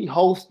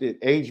hosted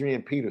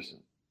Adrian Peterson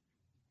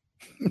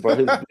for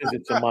his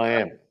visit to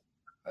Miami.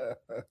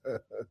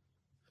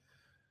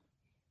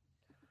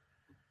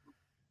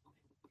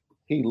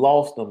 He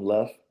lost them,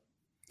 Left.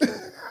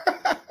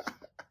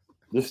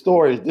 This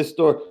story.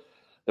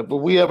 If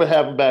we ever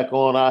have him back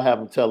on, I'll have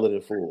him tell it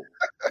in full.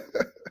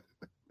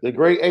 The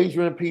great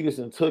Adrian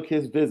Peterson took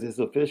his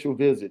official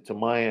visit to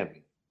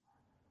Miami.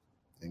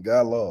 And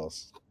got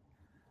lost.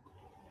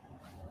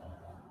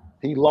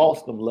 He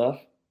lost them,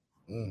 Left.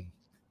 He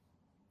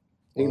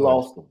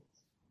lost them.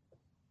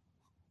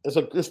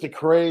 It's the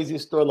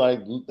craziest story.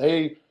 Like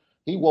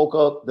he woke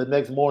up the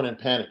next morning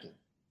panicking.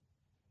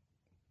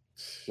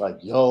 Like,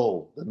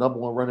 yo, the number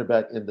one running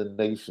back in the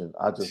nation.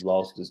 I just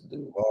lost this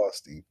dude.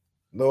 Lost him.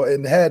 No,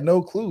 and had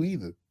no clue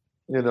either.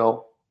 You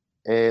know,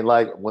 and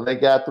like when they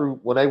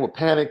were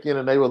panicking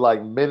and they were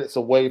like minutes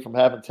away from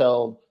having to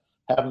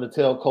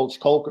tell Coach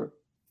Coker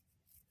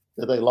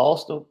that they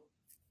lost him,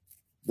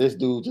 this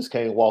dude just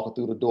came walking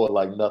through the door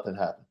like nothing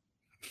happened.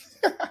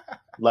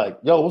 Like,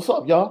 yo, what's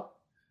up, y'all?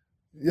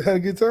 You had a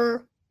good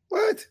time?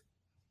 What?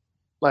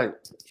 Like,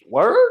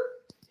 word?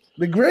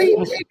 The great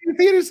Adrian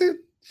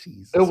Peterson?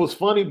 Jesus. It was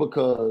funny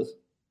because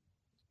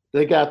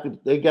they got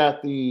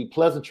the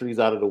pleasantries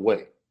out of the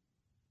way.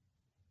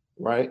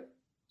 Right?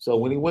 So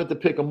when he went to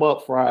pick him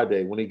up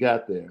Friday, when he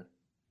got there,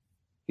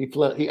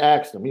 he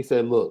asked him, he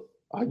said, look,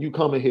 are you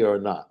coming here or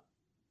not?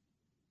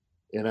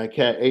 And that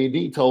cat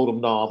AD told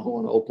him, no, I'm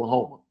going to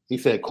Oklahoma. He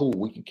said, cool,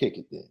 we can kick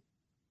it then.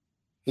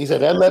 He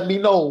said, that let me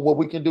know what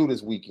we can do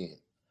this weekend.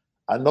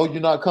 I know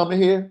you're not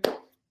coming here.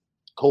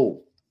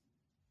 Cool.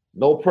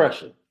 No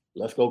pressure.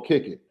 Let's go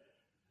kick it.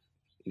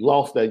 He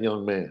lost that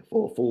young man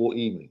for a full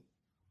evening.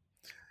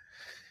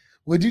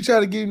 Would you try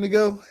to get him to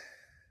go?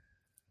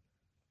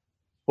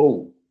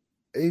 Who?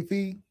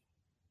 AP?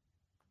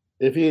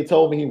 If he had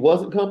told me he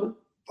wasn't coming?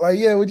 Like,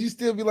 yeah, would you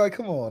still be like,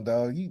 come on,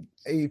 dog? You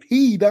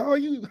AP,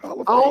 dog, you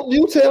Hall of Fame.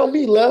 You tell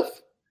me,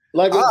 Left.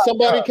 Like if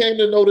somebody came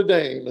to Notre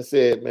Dame and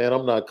said, man,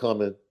 I'm not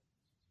coming.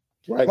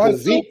 Right?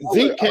 Because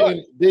Zeke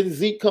came. Did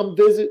Zeke come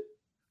visit?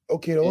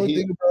 Okay, the only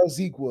thing about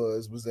Zeke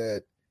was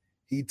that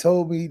he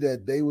told me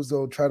that they was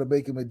going to try to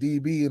make him a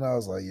DB, and I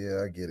was like,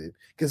 yeah, I get it.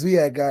 Because we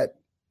had got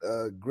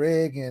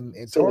Greg and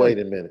So wait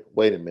a minute,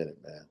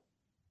 man.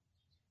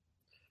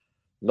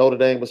 Notre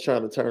Dame was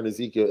trying to turn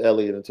Ezekiel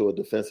Elliott into a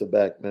defensive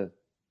back, man.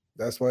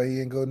 That's why he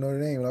didn't go to Notre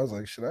Dame. And I was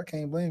like, shit, I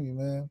can't blame you,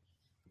 man.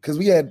 Because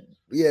we had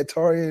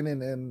Tarian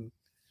and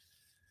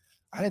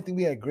I didn't think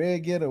we had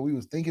Greg yet, or we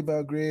was thinking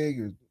about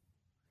Greg.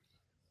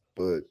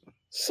 But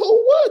so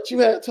what? You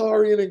had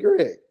Tarian and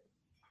Greg.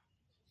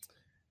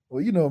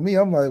 Well, you know me,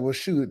 I'm like, well,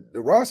 shoot,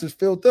 the roster's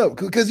filled up.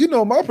 Because, you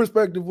know, my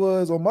perspective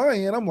was on my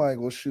end, I'm like,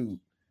 well, shoot,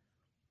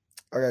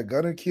 I got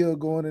Gunnar Kill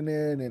going in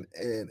there and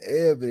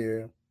Ev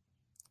there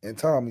and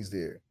Tommy's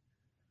there.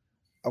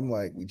 I'm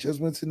like, we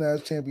just went to the national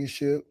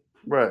championship.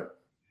 Right.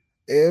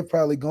 Ev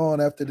probably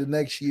gone after the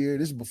next year.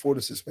 This is before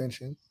the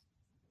suspension.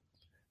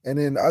 And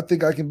then I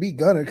think I can beat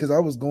Gunnar because I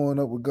was going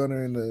up with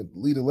Gunnar in the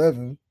lead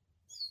 11.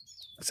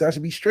 So I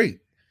should be straight.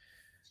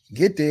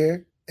 Get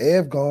there,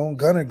 Ev gone,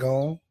 Gunnar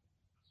gone.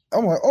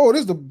 I'm like, oh,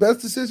 this is the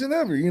best decision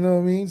ever. You know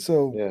what I mean?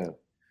 So, yeah.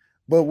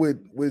 But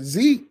with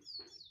Zeke,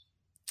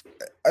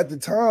 at the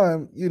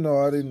time, you know,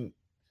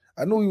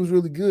 I knew he was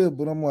really good,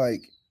 but I'm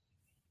like,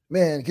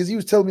 man, because he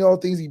was telling me all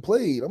the things he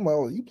played. I'm like,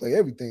 oh, you play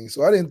everything.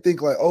 So I didn't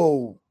think like,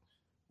 oh,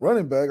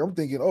 running back. I'm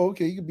thinking, oh,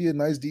 okay, you could be a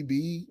nice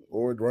DB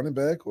or running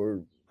back,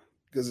 or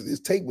because his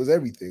tape was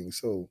everything.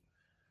 So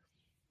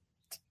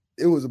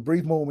it was a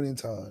brief moment in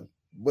time.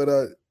 But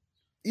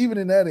even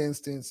in that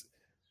instance,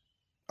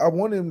 I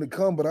wanted him to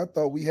come, but I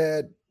thought we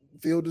had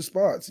filled the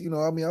spots. You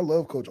know, I mean, I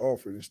love Coach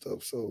Alford and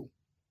stuff. So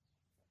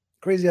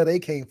crazy how they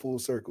came full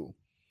circle.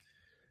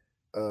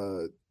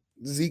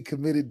 Zeke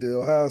committed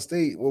to Ohio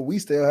State. Well, we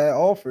still had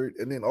Alford,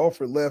 and then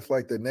Alford left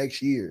like the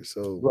next year.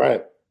 So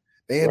right,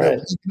 they ended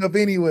up picking up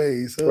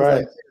anyway. So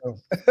right.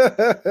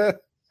 Like,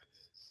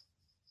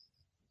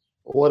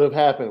 What have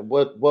happened?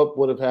 What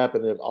would have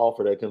happened if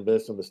Alford had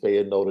convinced him to stay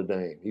at Notre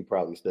Dame? He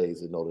probably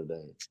stays at Notre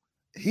Dame.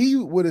 He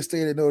would have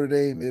stayed at Notre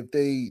Dame if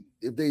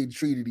they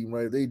treated him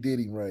right. If they did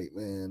him right,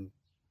 man.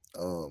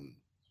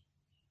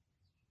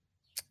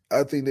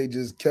 I think they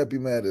just kept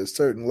him at a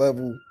certain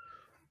level,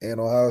 and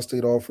Ohio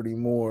State offered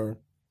him more.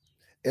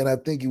 And I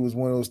think it was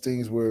one of those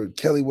things where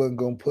Kelly wasn't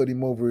going to put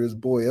him over his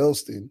boy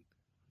Elston,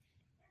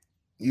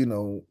 you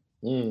know,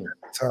 at the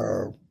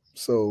time.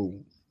 So,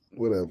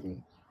 whatever.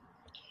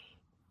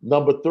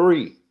 Number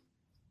 3,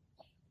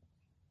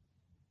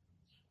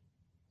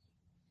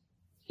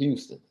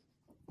 Houston.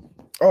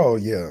 Oh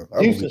yeah,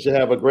 Houston should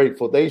have a great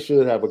They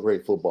should have a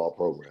great football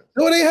program.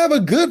 No, they have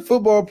a good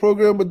football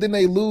program, but then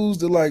they lose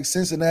to like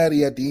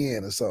Cincinnati at the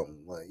end or something.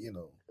 Like, you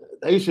know,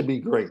 they should be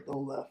great though.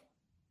 Left.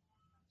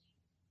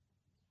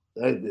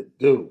 They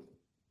do,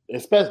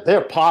 especially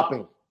they're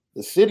popping.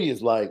 The city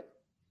is like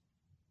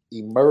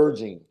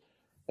emerging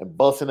and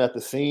busting at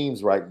the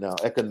seams right now.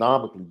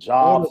 Economically,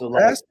 jobs the are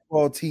like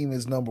basketball team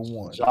is number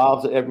one.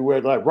 Jobs are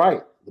everywhere. Like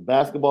the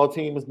basketball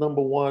team is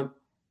number one.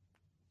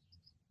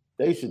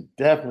 They should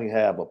definitely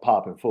have a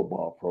popping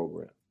football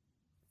program,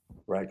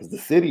 right? Because the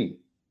city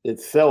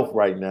itself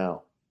right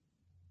now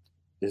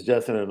is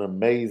just in an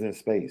amazing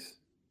space.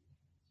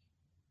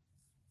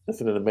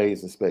 It's in an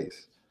amazing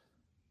space.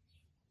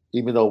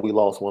 Even though we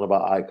lost one of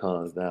our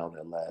icons down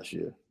there last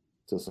year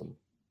to some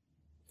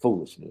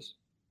foolishness.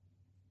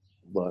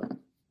 But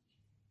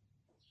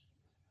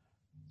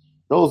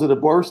those are the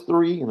worst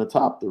three and the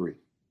top three.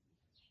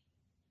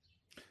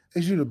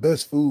 Is you the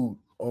best food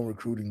on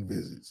recruiting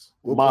visits?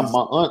 My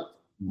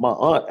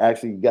aunt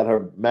actually got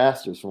her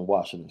master's from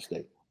Washington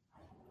State.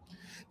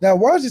 Now,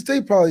 Washington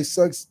State probably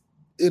sucks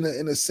in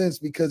a sense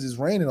because it's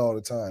raining all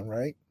the time,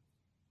 right?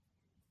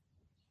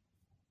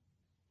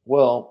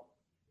 Well,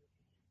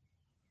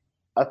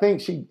 I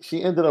think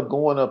she ended up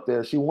going up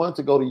there. She wanted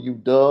to go to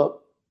UW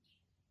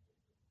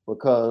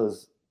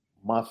because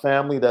my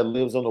family that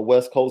lives on the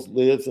West Coast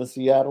lives in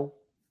Seattle,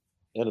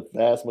 and the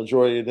vast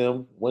majority of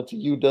them went to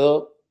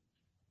UW.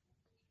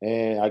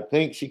 And I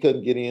think she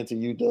couldn't get into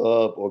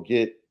UW or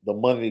get the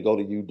money to go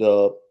to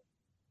UW.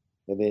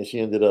 And then she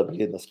ended up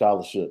getting a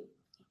scholarship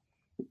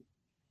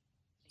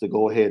to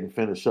go ahead and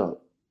finish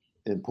up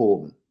in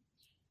Pullman.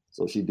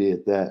 So she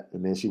did that.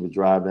 And then she would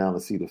drive down to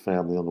see the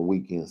family on the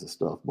weekends and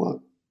stuff. But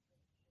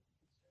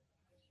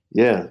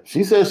yeah,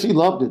 she said she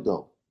loved it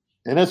though.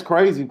 And that's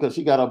crazy because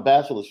she got her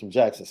bachelor's from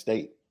Jackson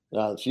State.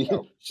 She's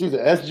an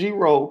SG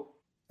Row.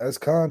 That's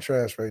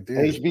contrast right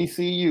there.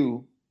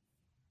 HBCU.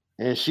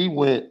 And she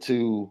went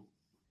to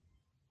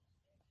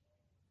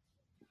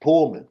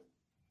Pullman.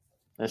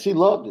 And she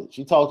loved it.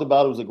 She talked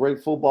about it was a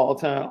great football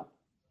town.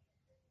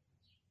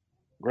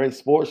 Great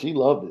sport. She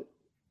loved it.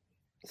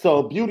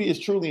 So beauty is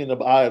truly in the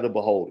eye of the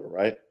beholder,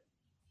 right?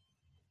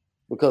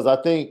 Because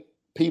I think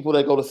people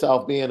that go to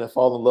South Bend and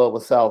fall in love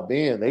with South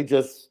Bend,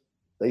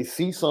 they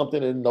see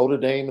something in Notre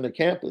Dame and the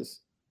campus.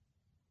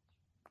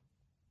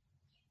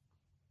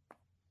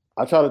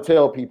 I try to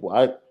tell people,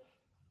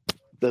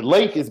 the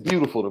lake is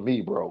beautiful to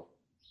me, bro.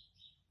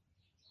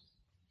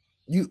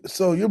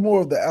 So you're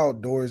more of the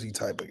outdoorsy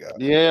type of guy.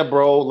 Yeah,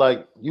 bro.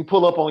 Like you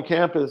pull up on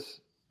campus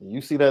and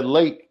you see that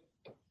lake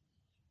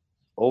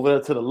over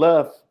there to the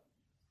left.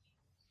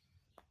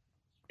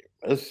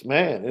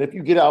 And if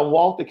you get out and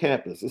walk the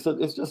campus, it's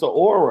just an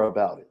aura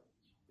about it,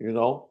 you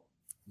know.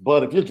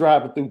 But if you're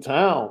driving through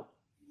town,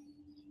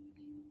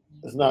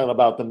 it's not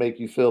about to make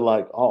you feel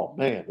like, oh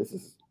man,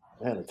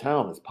 the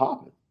town is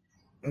popping.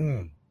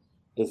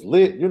 It's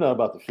lit. You're not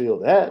about to feel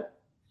that.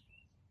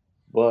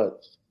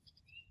 But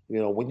you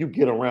know, when you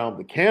get around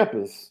the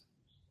campus,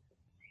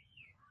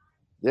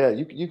 yeah,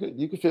 you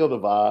can feel the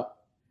vibe.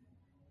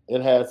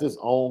 It has its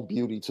own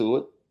beauty to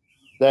it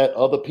that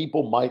other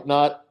people might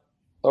not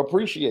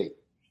appreciate.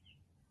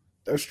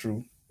 That's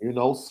true. You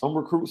know, some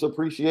recruits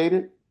appreciate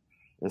it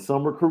and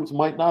some recruits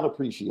might not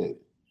appreciate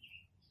it.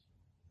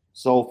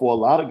 So for a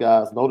lot of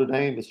guys, Notre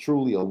Dame is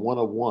truly a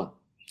one-of-one.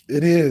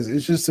 It is.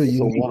 It's just a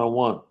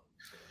one-on-one.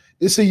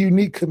 It's a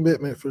unique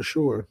commitment for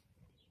sure.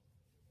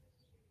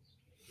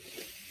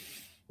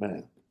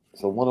 Man,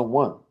 it's a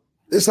one-on-one.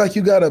 It's like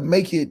you gotta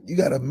make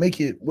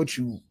it what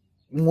you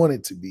want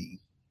it to be.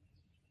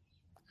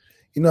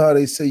 You know how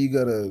they say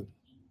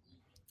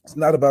it's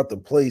not about the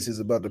place, it's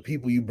about the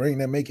people you bring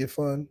that make it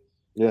fun.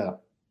 Yeah.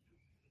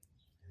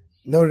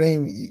 Notre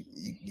Dame,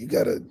 you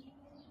gotta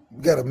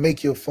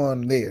make your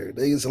fun there.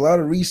 There's a lot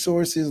of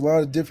resources, a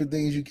lot of different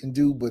things you can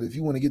do, but if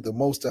you want to get the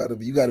most out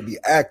of it, you got to be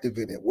active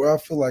in it. Where I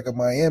feel like in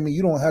Miami,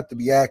 you don't have to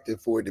be active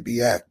for it to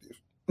be active.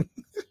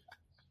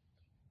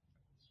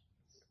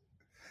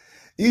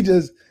 You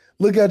just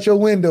look out your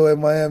window at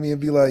Miami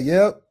and be like,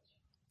 yep,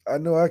 I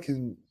know I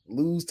can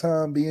lose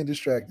time being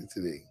distracted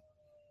today.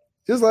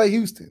 Just like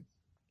Houston.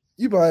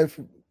 You probably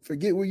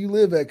forget where you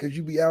live at because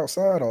you be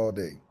outside all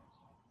day.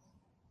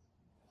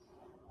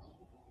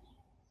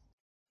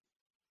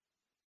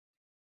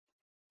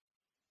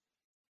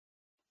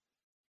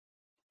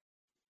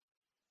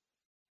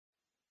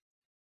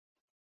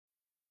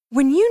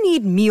 When you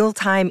need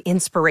mealtime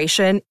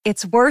inspiration,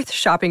 it's worth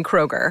shopping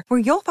Kroger, where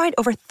you'll find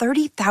over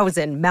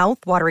 30,000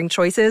 mouth-watering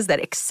choices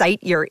that excite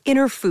your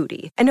inner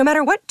foodie. And no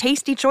matter what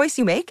tasty choice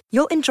you make,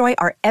 you'll enjoy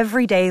our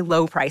everyday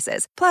low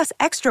prices, plus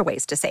extra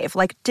ways to save,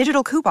 like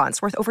digital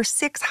coupons worth over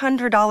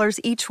 $600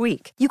 each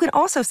week. You can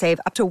also save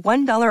up to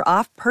 $1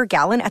 off per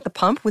gallon at the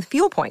pump with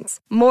fuel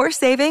points. More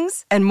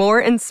savings and more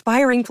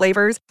inspiring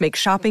flavors make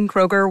shopping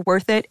Kroger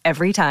worth it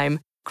every time.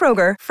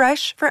 Kroger,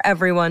 fresh for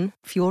everyone.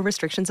 Fuel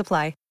restrictions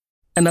apply.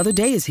 Another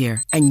day is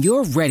here, and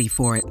you're ready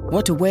for it.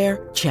 What to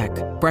wear? Check.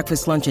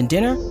 Breakfast, lunch, and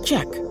dinner?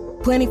 Check.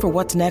 Planning for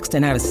what's next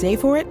and how to save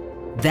for it?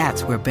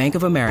 That's where Bank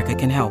of America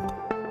can help.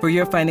 For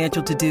your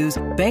financial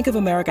to-dos, Bank of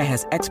America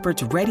has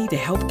experts ready to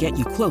help get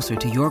you closer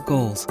to your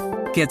goals.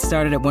 Get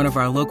started at one of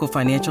our local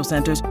financial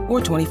centers or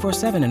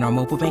 24/7 in our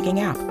mobile banking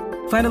app.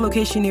 Find a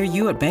location near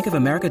you at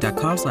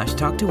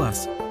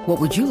bankofamerica.com/talktous.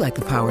 What would you like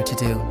the power to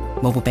do?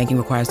 Mobile banking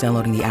requires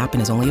downloading the app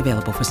and is only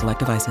available for select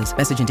devices.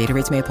 Message and data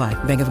rates may apply.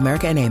 Bank of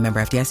America N.A., member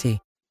FDIC.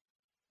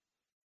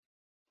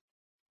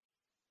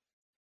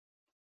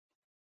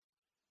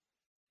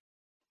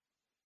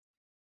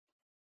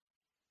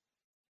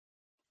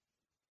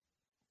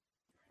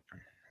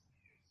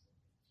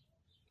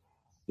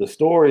 The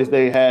stories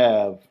they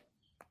have,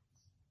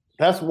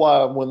 that's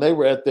why when they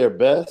were at their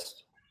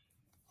best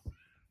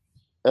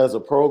as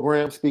a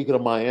program, speaking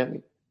of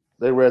Miami,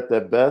 they were at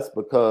their best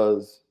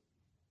because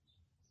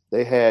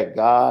they had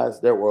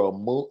guys that were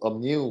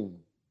immune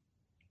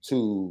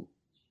to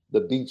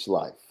the beach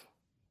life.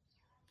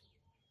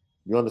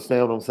 You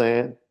understand what I'm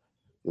saying?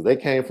 Because they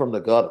came from the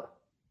gutter.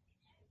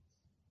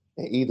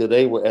 And either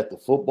they were at the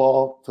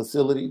football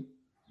facility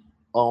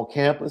on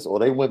campus or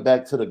they went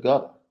back to the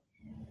gutter.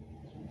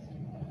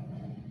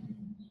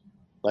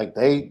 Like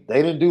they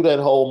didn't do that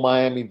whole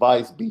Miami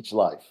Vice beach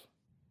life.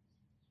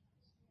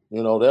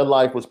 You know, their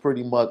life was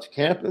pretty much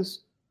campus,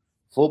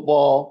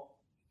 football,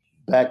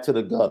 back to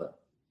the gutter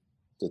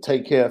to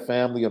take care of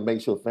family and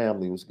make sure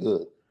family was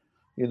good.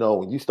 You know,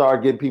 when you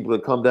start getting people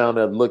to come down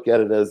there and look at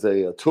it as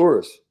a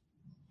tourist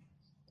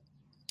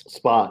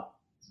spot,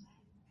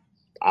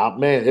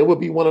 man, it would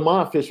be one of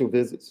my official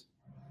visits.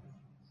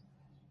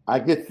 I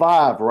get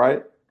 5,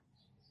 right?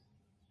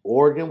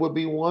 Oregon would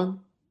be 1.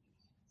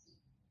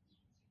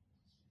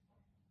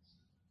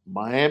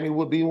 Miami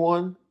would be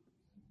 1.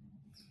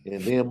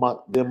 And then my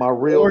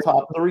real Oregon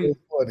top 3.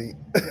 Funny.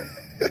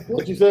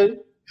 What'd you say?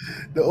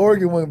 The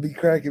Oregon one be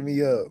cracking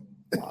me up.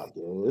 Nah,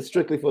 dude, it's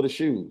strictly for the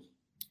shoes.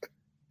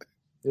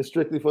 It's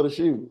strictly for the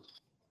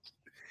shoes.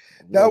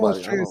 That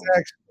was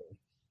transactional.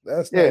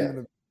 That's not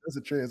even that's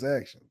a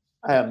transaction.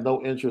 I have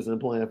no interest in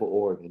playing for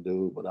Oregon,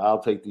 dude, but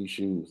I'll take these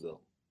shoes, though.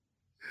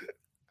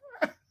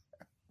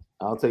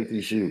 I'll take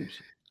these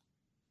shoes.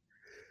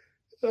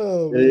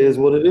 Oh, it is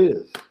what it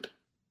is.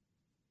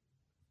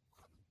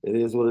 It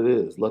is what it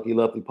is. Lucky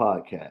Lefty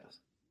podcast.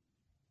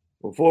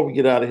 Before we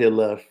get out of here,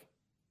 Left,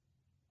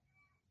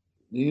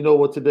 do you know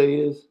what today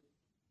is?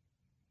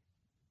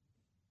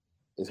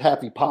 It's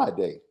Happy Pie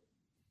Day.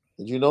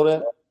 Did you know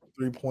that?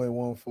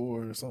 3.14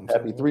 or something.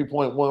 Happy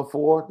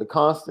 3.14, the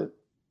constant.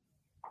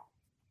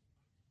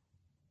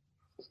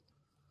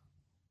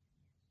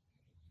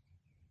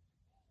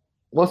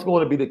 What's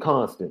going to be the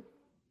constant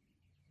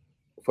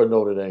for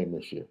Notre Dame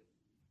this year?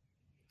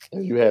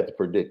 As you had to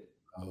predict.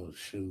 Oh,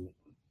 shoot.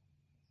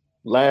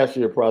 Last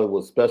year probably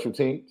was special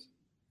teams.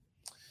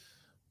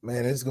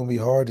 Man, it's going to be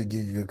hard to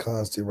give you a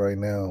constant right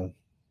now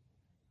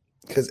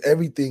because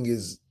everything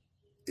is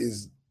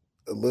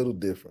a little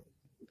different.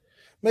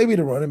 Maybe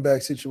the running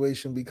back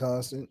situation be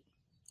constant.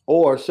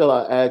 Or shall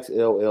I ask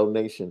LL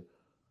Nation,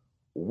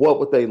 what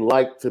would they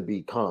like to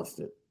be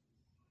constant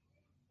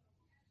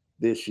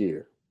this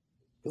year?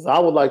 Because I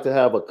would like to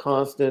have a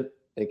constant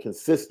and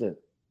consistent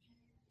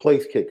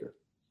place kicker.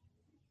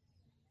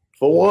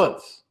 For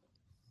once.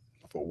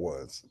 For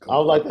once. I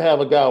would like to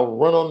have a guy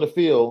run on the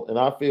field, and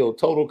I feel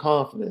total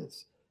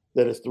confidence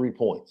that it's 3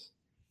 points.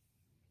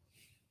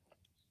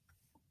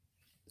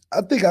 I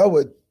think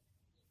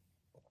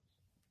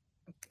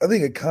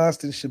a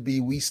constant should be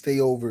we stay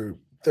over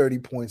 30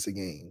 points a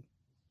game.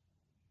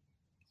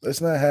 Let's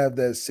not have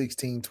that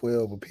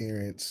 16-12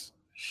 appearance.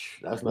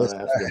 That's not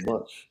asking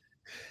much.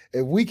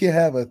 If we can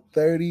have a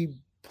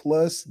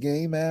 30-plus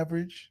game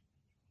average,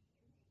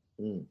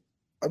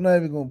 I'm not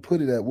even going to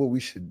put it at what we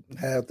should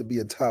have to be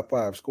a top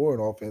 5 scoring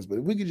offense, but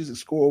if we could just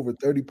score over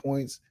 30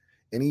 points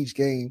in each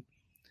game,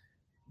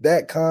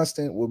 that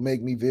constant will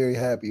make me very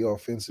happy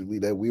offensively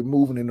that we're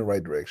moving in the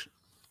right direction.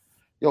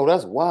 Yo,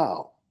 that's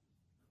wild.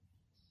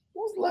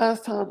 When was the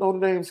last time Notre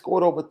Dame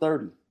scored over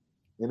 30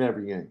 in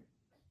every game?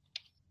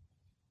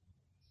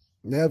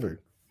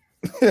 Never.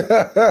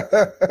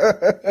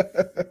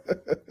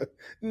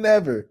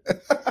 Never.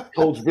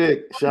 Coach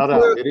Vic, shout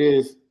out.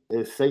 It's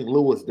St.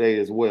 Louis Day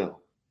as well.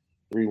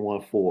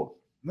 314.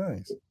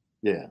 Nice.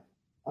 Yeah.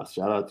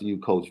 Shout out to you,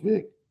 Coach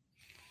Vic.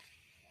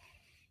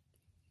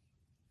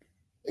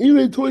 Even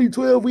in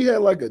 2012, we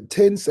had like a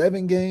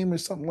 10-7 game or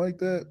something like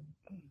that.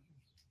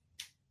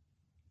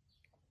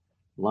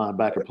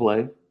 Linebacker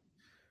play.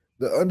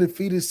 The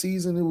undefeated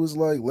season, it was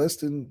like less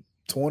than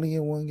 20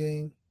 in one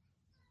game.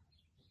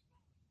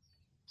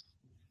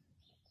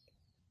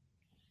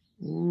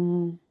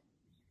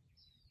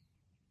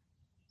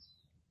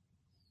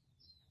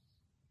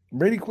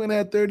 Brady Quinn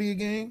had 30 a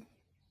game.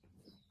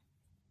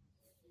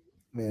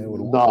 Man,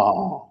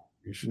 no.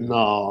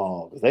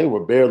 They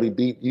were barely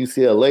beat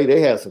UCLA.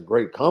 They had some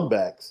great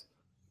comebacks.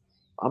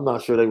 I'm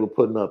not sure they were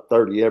putting up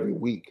 30 every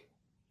week.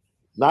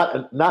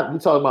 Not you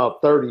talking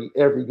about 30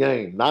 every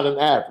game, not an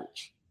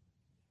average,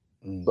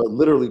 but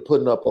literally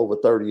putting up over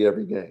 30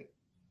 every game.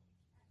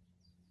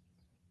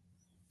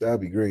 That'd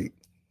be great.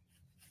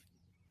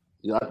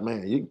 Yeah,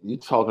 man, you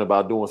talking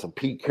about doing some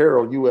Pete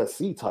Carroll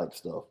USC type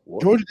stuff. Boy.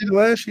 Georgia did it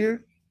last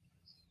year.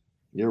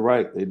 You're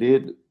right. They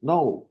did.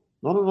 No.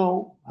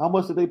 How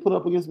much did they put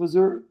up against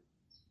Missouri?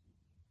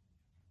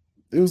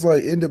 It was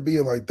like end up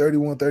being like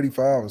 31-35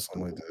 or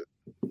something like that.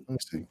 Let me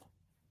see.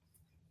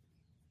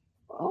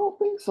 I don't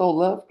think so,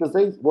 Left, because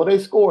they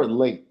scored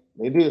late.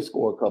 They did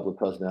score a couple of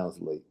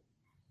touchdowns late.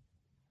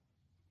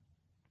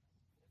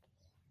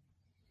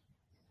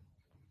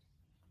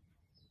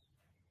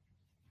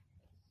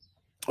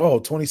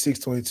 Oh,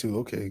 26-22.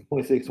 Okay.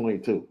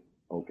 26-22.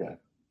 Okay.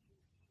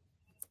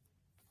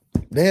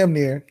 Damn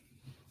near.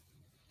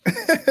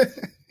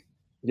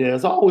 Yeah,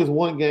 it's always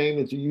one game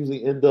that you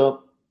usually end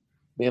up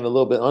being a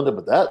little bit under,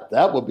 but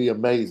that would be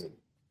amazing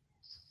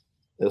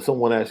if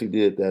someone actually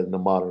did that in the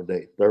modern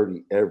day,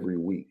 30 every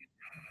week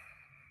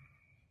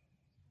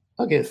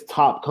against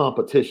top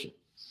competition.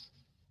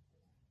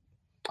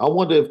 I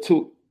wonder if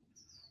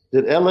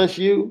did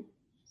LSU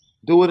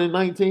do it in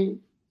 19?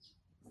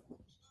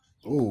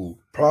 Ooh,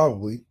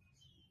 probably.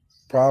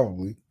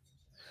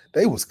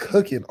 They was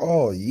cooking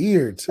all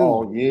year too.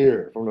 All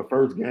year from the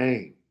first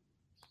game.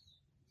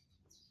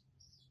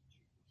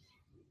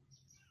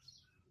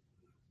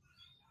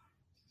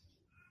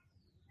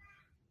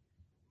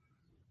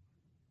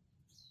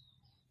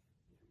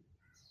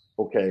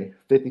 Okay,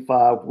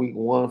 55 week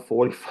 1,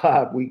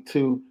 45 week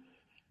 2,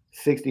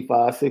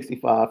 65,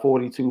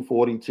 42,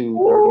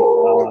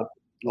 35.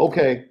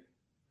 Okay,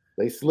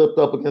 they slipped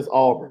up against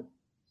Auburn.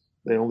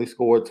 They only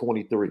scored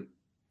 23.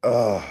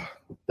 That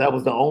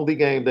was the only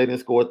game they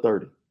didn't score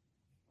 30.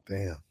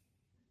 Damn.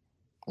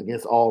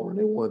 Against Auburn,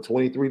 they won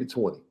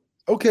 23-20.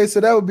 Okay, so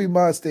that would be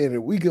my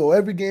standard. We go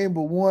every game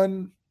but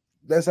one.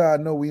 That's how I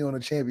know we on a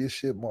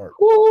championship mark.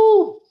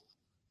 Woo!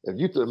 If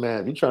you're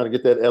trying to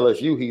get that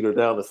LSU heater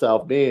down to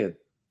South Bend,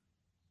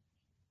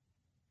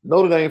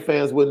 Notre Dame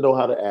fans wouldn't know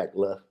how to act,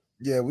 Left.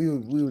 Yeah, we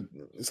would.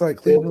 It's like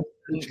Cleveland.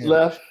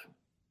 Left.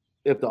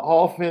 If the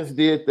offense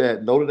did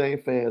that, Notre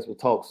Dame fans would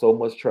talk so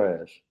much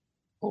trash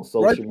on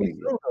social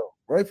media.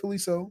 Rightfully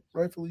so.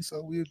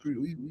 We agree.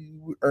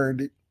 We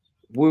earned it.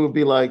 We would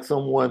be like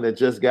someone that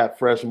just got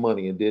fresh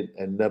money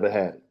and never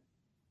had it.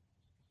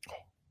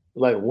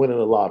 Like winning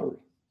the lottery.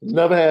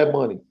 Never had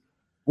money.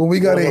 When we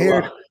got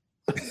inherited.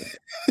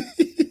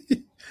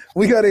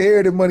 We got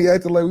inherited money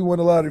acting like we won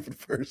the lottery for the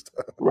first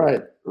time.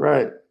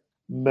 Right.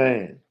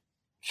 Man.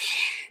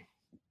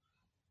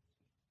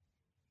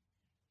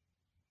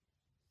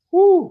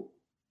 Woo.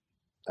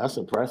 That's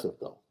impressive,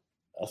 though.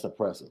 That's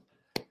impressive.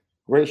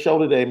 Great show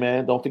today,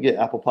 man. Don't forget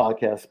Apple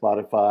Podcasts,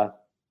 Spotify,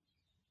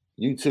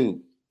 YouTube.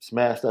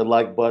 Smash that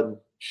like button.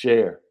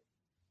 Share.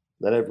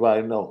 Let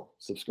everybody know.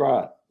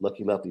 Subscribe.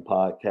 Lucky Lefty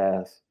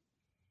Podcast.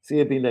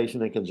 CFB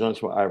Nation in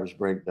conjunction with Irish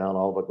Breakdown.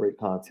 All of our great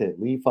content.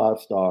 Leave 5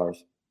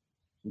 stars.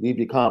 Leave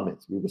your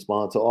comments. We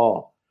respond to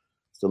all.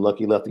 It's the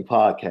Lucky Lefty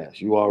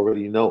Podcast. You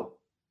already know.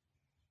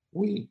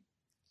 We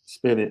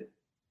spin it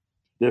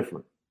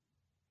different.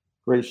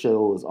 Great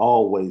show as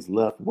always.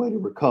 Left way to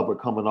recover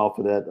coming off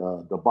of that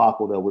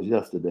debacle that was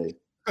yesterday.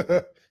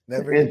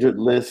 Never injured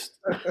list.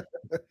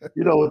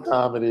 You know what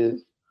time it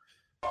is.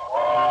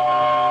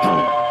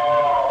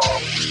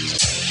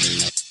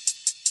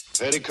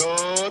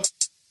 Petticoat.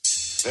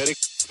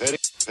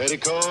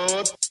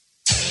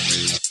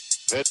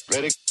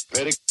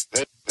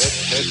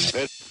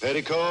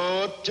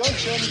 Petticoat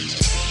Junction.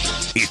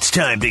 It's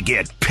time to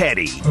get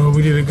petty. Oh,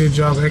 we did a good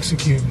job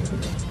executing.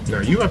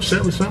 Are you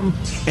upset with something?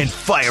 And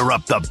fire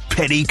up the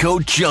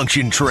Petticoat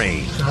Junction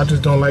train. I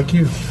just don't like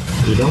you.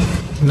 You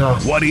don't? No.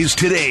 What is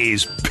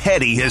today's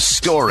petty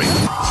historic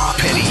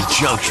Petty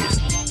Junction?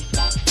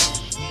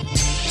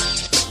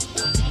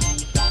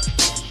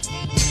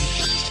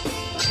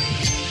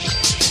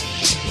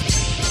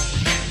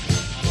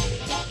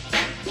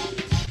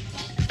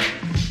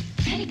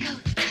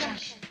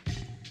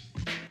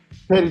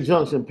 Petty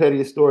Junction,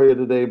 pettiest story of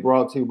the day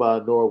brought to you by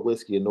Nora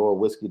Whiskey and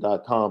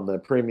NoraWhiskey.com,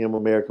 that premium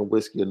American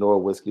whiskey at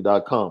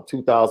NoraWhiskey.com.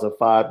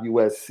 2005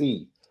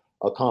 USC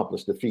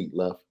accomplished defeat,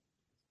 Left.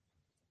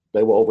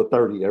 They were over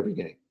 30 every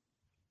game.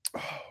 Oh,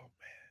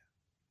 man.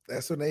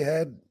 That's when they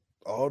had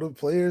all the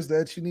players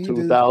that you needed.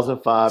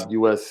 2005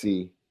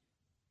 USC.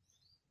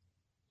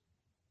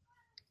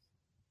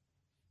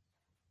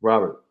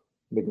 Robert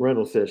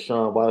McReynolds says,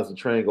 Sean, why does the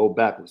train go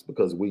backwards?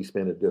 Because we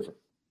spin it different.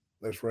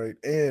 That's right.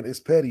 And it's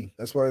petty.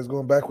 That's why it's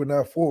going backward,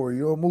 not forward.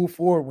 You don't move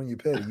forward when you're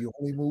petty. You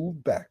only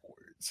move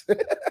backwards.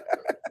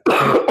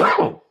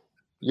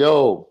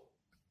 Yo.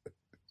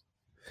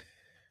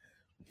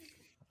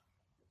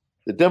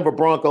 The Denver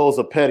Broncos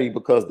are petty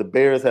because the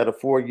Bears had a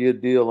 4-year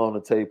deal on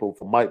the table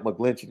for Mike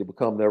McGlinchey to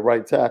become their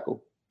right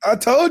tackle. I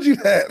told you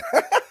that.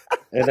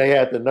 And they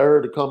had the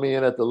nerve to come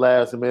in at the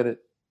last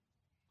minute,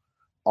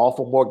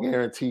 offer more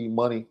guaranteed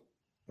money.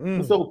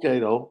 It's okay,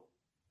 though.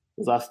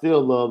 Because I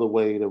still love the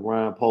way that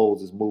Ryan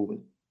Poles is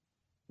moving.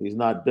 He's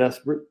not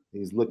desperate.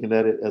 He's looking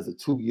at it as a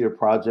 2-year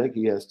project.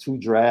 He has 2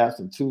 drafts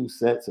and 2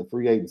 sets of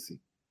free agency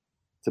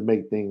to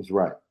make things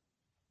right.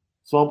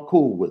 So I'm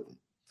cool with it.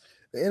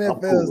 The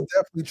NFL is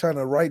definitely trying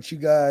to write you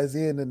guys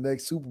in the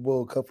next Super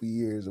Bowl couple of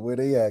years. The way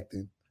they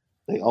acting,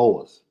 they owe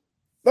us.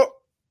 No,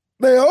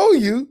 they owe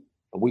you.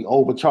 We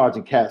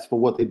overcharging cats for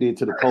what they did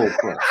to the Cold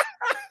Crush.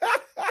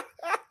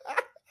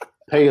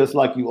 Pay us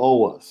like you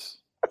owe us.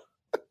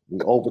 We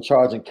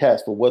overcharging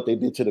cats for what they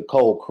did to the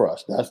Cold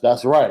Crush.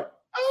 That's right.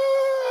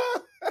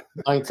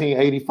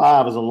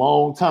 1985 is a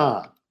long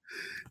time.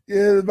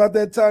 Yeah, it's about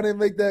that time they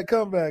make that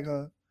comeback,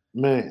 huh?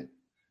 Man.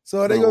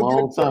 So are they gonna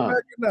get a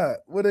comeback or not?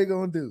 What are they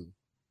gonna do?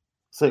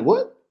 Say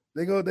what?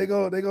 They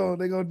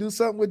gonna do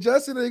something with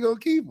Justin, or they gonna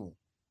keep him?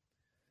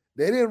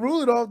 They didn't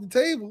rule it off the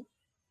table.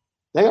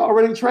 They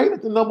already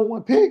traded the number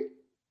 1 pick.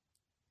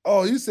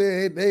 Oh, you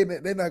said they're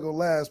not gonna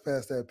last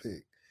past that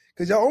pick.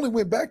 Because y'all only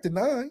went back to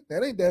 9.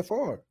 That ain't that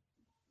far.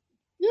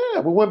 Yeah,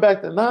 we went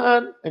back to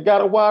 9 and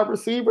got a wide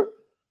receiver.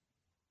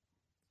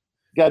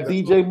 Got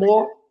DJ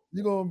Moore.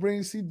 You gonna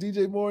bring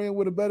DJ Moore in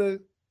with a better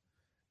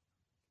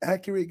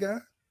accurate guy?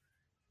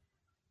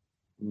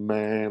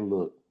 Man,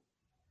 look.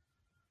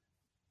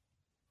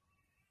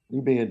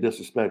 You being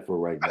disrespectful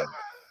right now.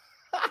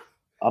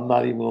 I'm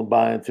not even gonna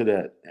buy into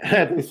that.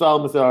 Anthony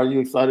Solomon said, "Are you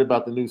excited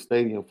about the new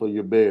stadium for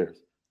your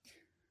Bears?"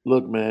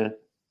 Look, man.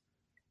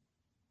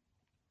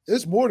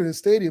 It's more than a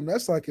stadium.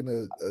 That's like in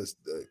a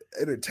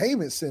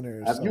entertainment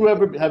center. Have you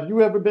ever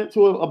been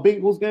to a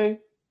Bengals game?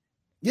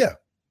 Yeah.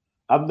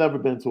 I've never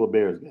been to a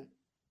Bears game.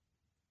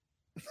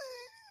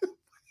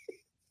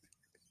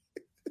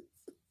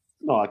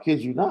 No, I kid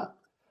you not.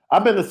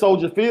 I've been to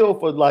Soldier Field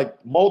for like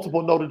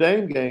multiple Notre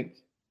Dame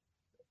games,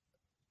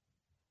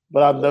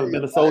 but I've never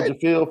been to Soldier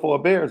Field for a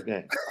Bears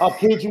game. I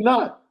kid you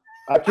not.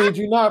 I kid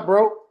you not,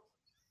 bro.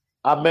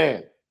 I'm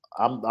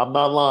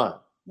not lying.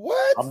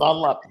 What? I'm not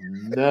lying.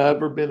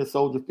 Never been to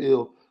Soldier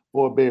Field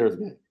for a Bears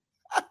game.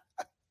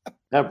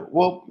 Never.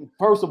 Well,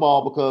 first of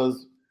all,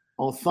 because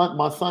on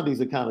my Sundays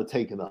are kind of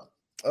taken up.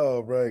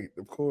 Oh, right.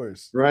 Of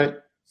course. Right.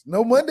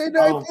 No Monday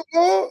night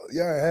football?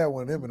 Y'all ain't had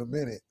one of them in a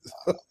minute.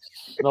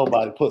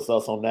 Nobody puts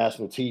us on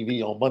national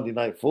TV on Monday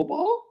Night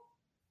Football.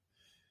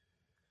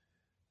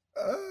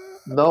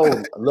 No,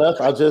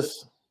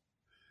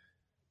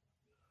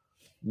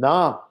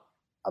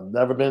 I've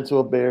never been to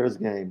a Bears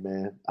game,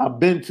 man. I've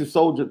been to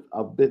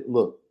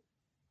look,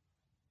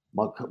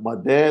 my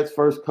dad's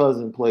first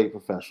cousin played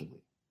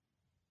professionally.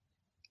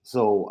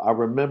 So I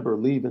remember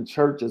leaving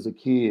church as a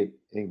kid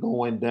and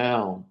going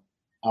down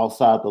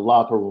outside the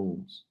locker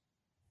rooms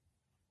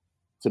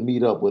to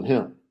meet up with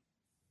him.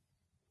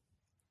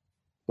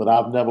 But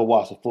I've never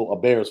watched a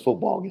Bears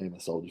football game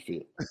at Soldier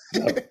Field.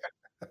 Never.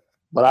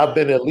 But I've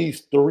been at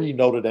least 3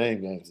 Notre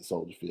Dame games at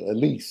Soldier Field. At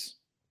least.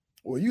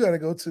 Well, you got to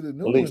go to the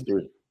new one. At least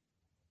 3.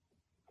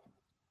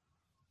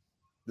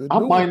 I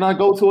might not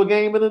go to a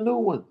game in the new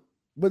one.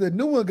 But the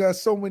new one got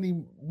so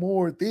many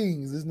more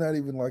things. It's not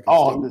even like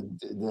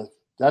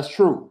that's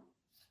true.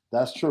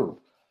 That's true.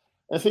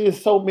 And see,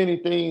 there's so many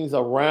things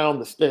around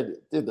the stadium.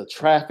 The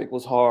traffic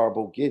was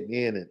horrible. Getting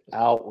in and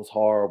out was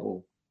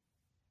horrible.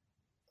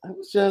 It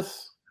was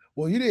just.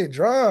 Well, you didn't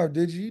drive,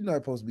 did you? You're not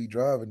supposed to be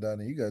driving down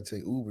there. You got to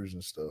take Ubers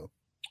and stuff.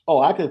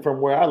 Oh,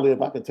 from where I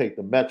live, I can take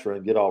the Metro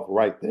and get off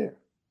right there.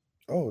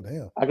 Oh,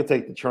 damn. I can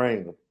take the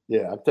train.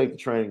 Yeah, I can take the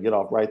train and get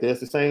off right there.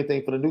 It's the same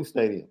thing for the new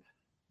stadium.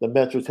 The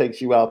Metro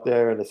takes you out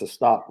there and it's a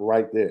stop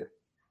right there.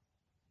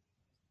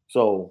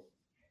 So,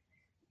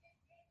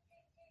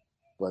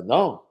 but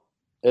no,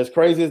 as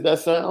crazy as that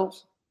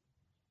sounds,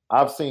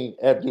 I've been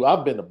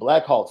to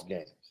Blackhawks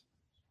games.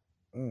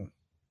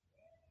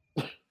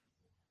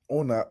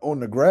 On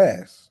the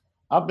grass.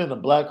 I've been to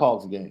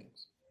Blackhawks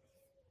games.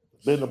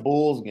 Been to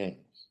Bulls games.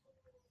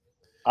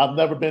 I've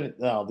never been.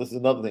 Now, this is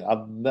another thing.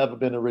 I've never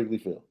been to Wrigley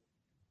Field.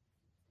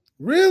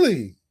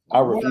 Really? I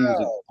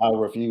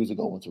refuse to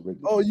go into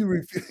Wrigley. Oh, you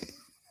refuse?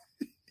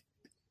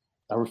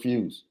 I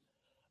refuse.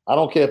 I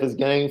don't care if it's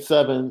Game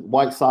 7,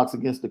 White Sox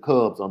against the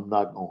Cubs. I'm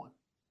not going.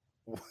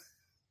 I'm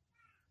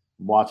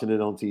watching it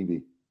on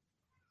TV.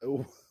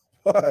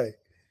 Why?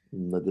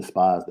 I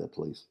despise that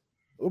place.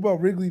 What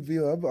about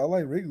Wrigleyville? I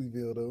like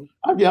Wrigleyville, though.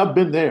 I've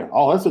been there.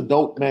 Oh, that's a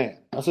dope, man.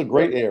 That's a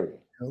great area.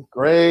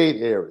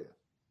 Great area.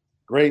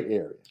 Great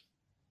area.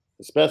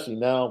 Especially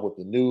now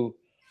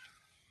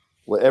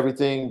with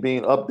everything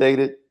being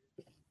updated,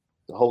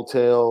 the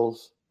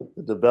hotels,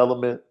 the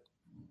development.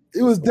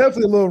 It was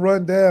definitely a little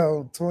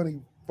rundown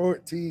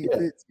 2014,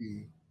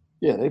 15.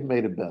 Yeah, they've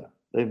made it better.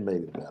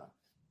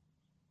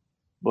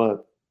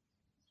 But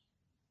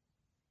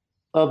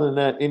other than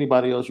that,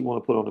 anybody else you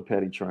want to put on the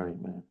petty train,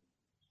 man?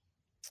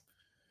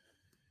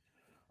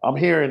 I'm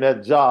hearing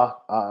that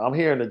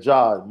the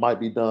job might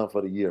be done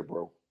for the year,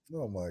 bro.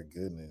 Oh my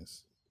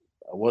goodness.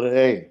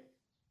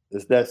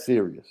 It's that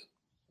serious.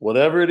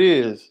 Whatever it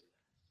is,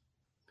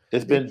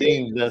 it's been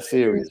deemed that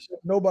serious.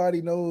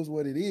 Nobody knows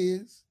what it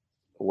is.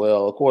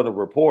 Well, according to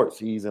reports,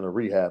 he's in a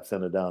rehab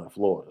center down in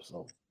Florida.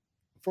 So,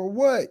 for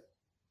what?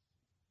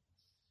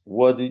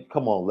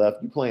 Come on,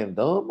 Left? You playing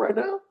dumb right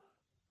now?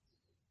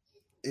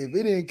 If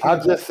it didn't,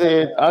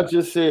 I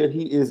just said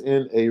he is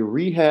in a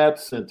rehab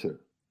center.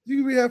 You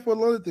can rehab for a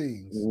lot of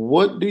things.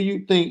 What do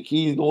you think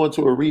he's going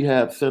to a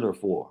rehab center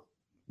for?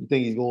 You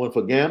think he's going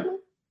for gambling?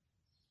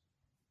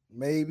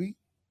 Maybe.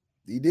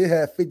 He did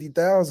have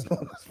 50,000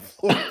 on his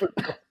floor.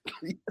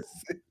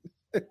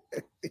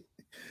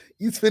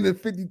 You spending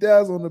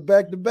 50,000 on the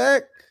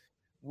back-to-back?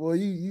 Boy,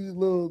 you a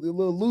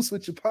little loose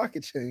with your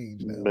pocket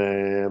change now.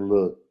 Man,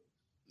 look.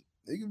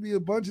 It could be a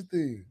bunch of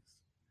things.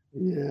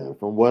 Yeah,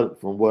 from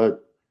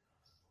what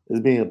is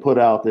being put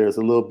out there, it's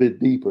a little bit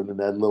deeper than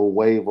that little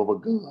wave of a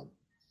gun.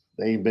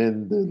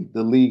 The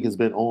league has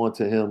been on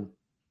to him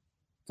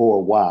for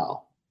a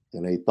while,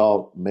 and they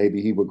thought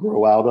maybe he would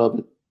grow out of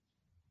it.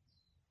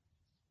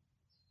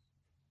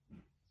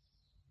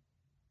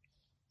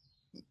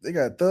 They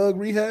got thug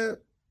rehab.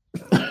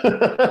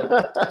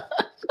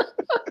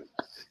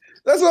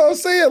 That's what I'm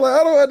saying. Like,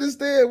 I don't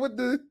understand what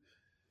the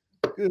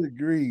good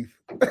grief.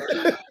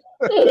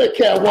 That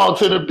cat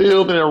walks in the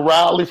building and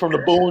Riley from the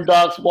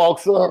Boondocks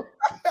walks up.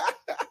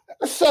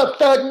 What's up,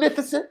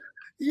 Thugnificent?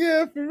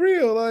 Yeah, for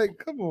real. Like,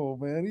 come on,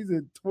 man. He's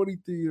a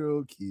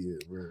 23-year-old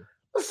kid, bro.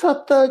 What's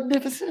up,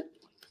 Thugnificent?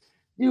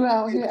 You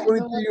out here?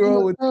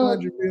 23-year-old with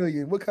 200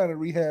 million. What kind of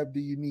rehab do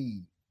you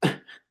need?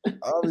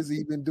 Obviously,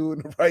 you've been doing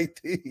the right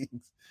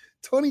things.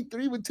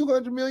 23 with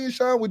 200 million,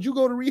 Sean. Would you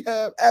go to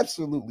rehab?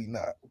 Absolutely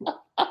not.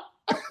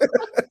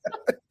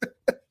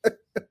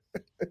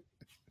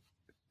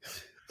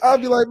 I'll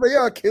be like, man,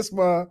 y'all kiss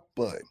my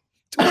butt.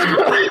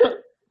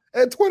 200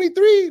 at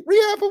 23,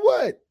 rehab for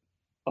what?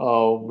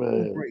 Oh,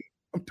 man.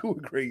 I'm doing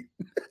great.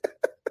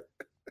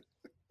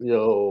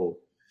 Yo,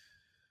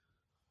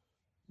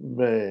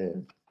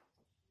 man,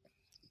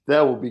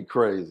 that would be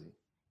crazy.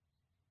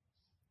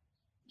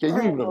 Can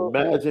you even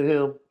imagine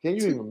him? Can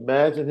you even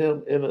imagine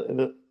him in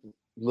a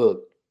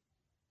look?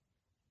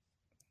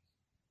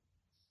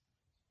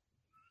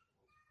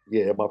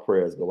 Yeah, my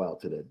prayers go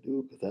out to that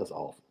dude because that's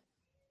awful.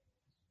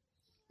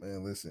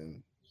 Man,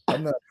 listen,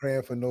 I'm not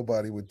praying for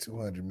nobody with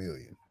 200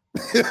 million.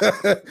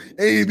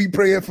 Ain't be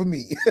praying for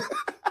me.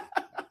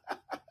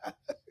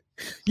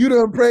 You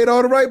done prayed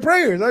all the right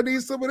prayers. I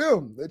need some of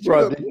them.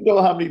 Bro, do you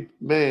know how many,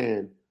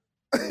 man,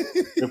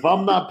 if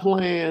I'm not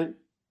playing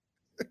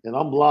and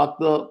I'm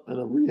locked up in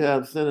a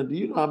rehab center, do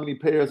you know how many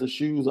pairs of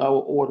shoes I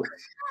will order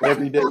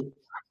every day?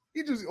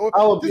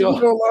 I'll be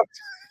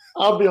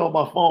on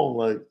my phone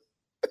like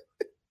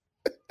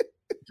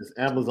just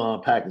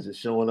Amazon packages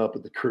showing up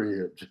at the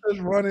crib. Just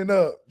running it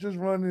up.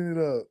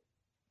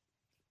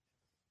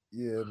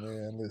 Yeah,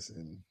 man,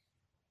 listen.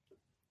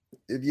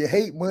 If you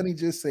hate money,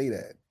 just say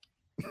that.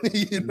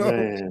 You know,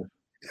 man.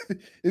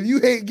 If you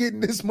hate getting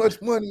this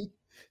much money,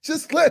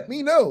 just let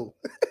me know.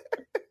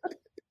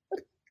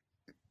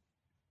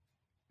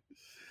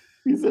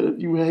 He said, if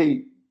you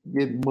hate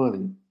getting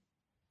money,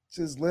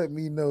 just let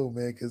me know,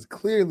 man, because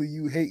clearly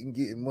you hating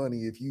getting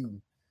money if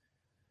you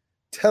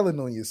telling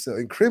on yourself,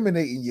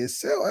 incriminating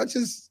yourself.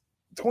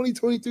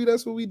 2023,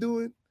 that's what we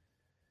doing.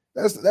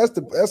 That's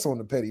on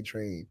the petty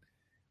train.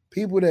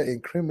 People that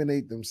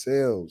incriminate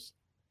themselves.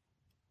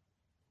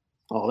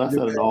 Oh, that's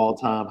at an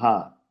all-time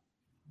high.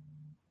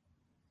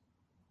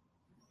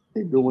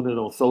 They're doing it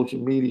on social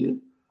media.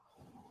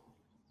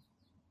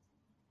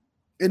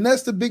 And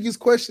that's the biggest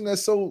question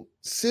that's so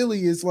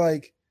silly is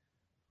like,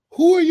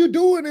 who are you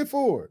doing it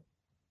for?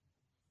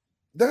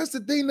 That's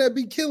the thing that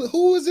be killing.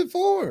 Who is it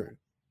for?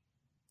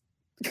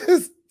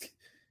 Because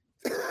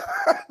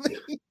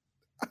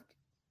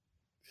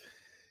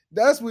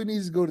that's what he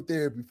needs to go to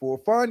therapy for.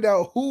 Find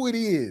out who it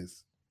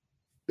is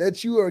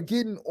that you are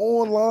getting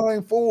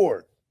online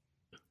for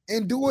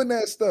and doing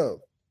that stuff.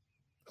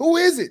 Who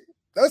is it?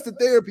 That's the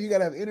therapy. You got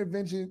to have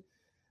intervention,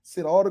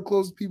 sit all the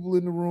closest people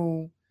in the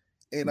room,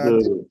 and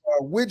identify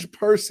which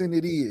person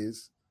it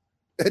is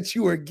that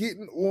you are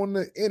getting on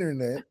the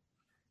internet,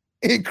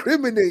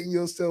 incriminating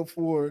yourself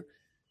for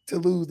to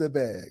lose the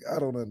bag. I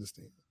don't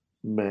understand.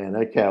 Man,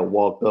 that cat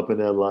walked up in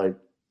there like,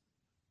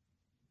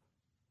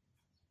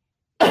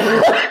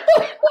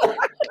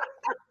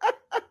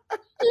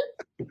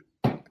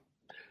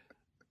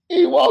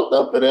 he walked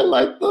up in there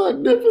like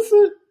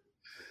Thugnificent.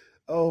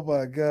 Oh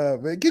my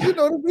God, man. Because you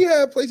know the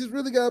rehab places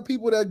really got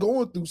people that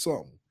going through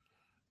something.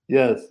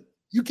 Yes.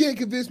 You can't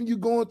convince me you're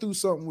going through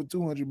something with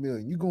 200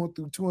 million. You're going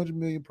through 200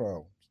 million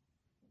problems.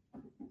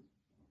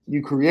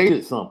 You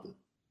created something.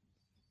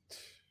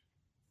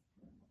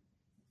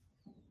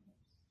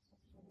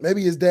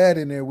 Maybe his dad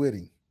in there with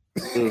him.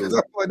 Because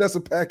I feel like that's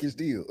a package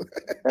deal.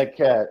 That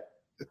cat.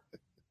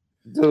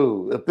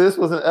 Dude, if this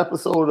was an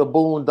episode of the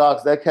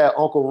Boondocks, that cat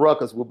Uncle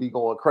Ruckus would be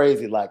going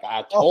crazy like,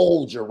 I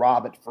told you,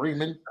 Robert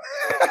Freeman.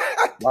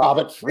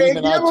 Robert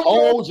Freeman, I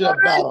told you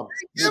about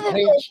him.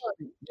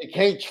 You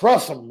can't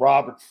trust him,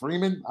 Robert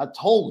Freeman. I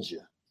told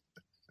you.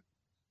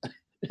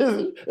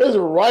 This is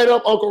right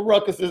up Uncle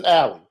Ruckus's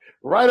alley.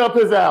 Right up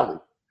his alley.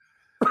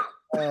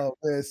 Oh,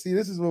 man. See,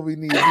 this is what we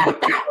need.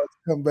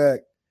 Come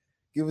back.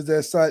 Give us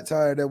that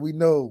satire that we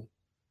know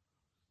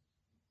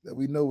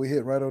we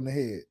hit right on the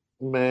head.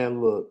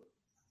 Man, look.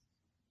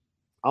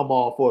 I'm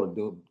all for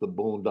the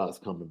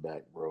Boondocks coming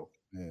back, bro.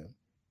 Yeah.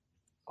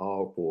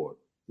 All for it.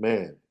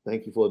 Man,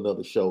 thank you for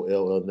another show,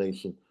 LL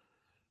Nation.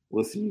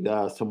 We'll see you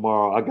guys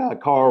tomorrow. I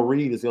got Carl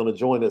Reed is going to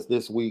join us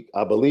this week.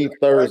 I believe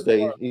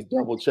Thursday. He's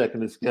double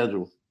checking his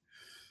schedule.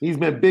 He's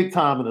been big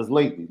time in us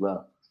lately,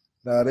 bro.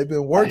 Nah, they've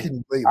been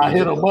working lately. I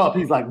hit him up.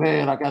 He's like,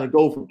 man, I got to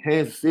go from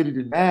Kansas City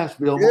to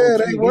Nashville. Yeah,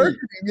 they working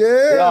him.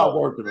 Yeah. They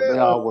all working him. They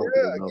all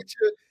working him.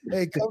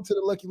 Hey, come to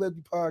the Lucky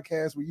Lefty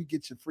podcast where you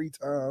get your free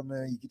time,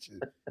 man. You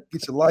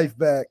get your life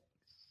back.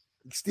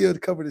 You still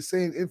cover the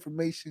same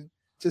information,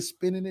 just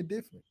spinning it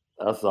different.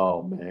 That's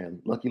all, man.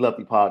 Lucky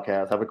Lefty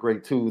podcast. Have a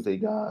great Tuesday,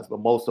 guys.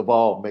 But most of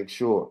all, make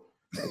sure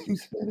that you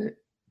spin it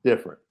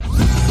different.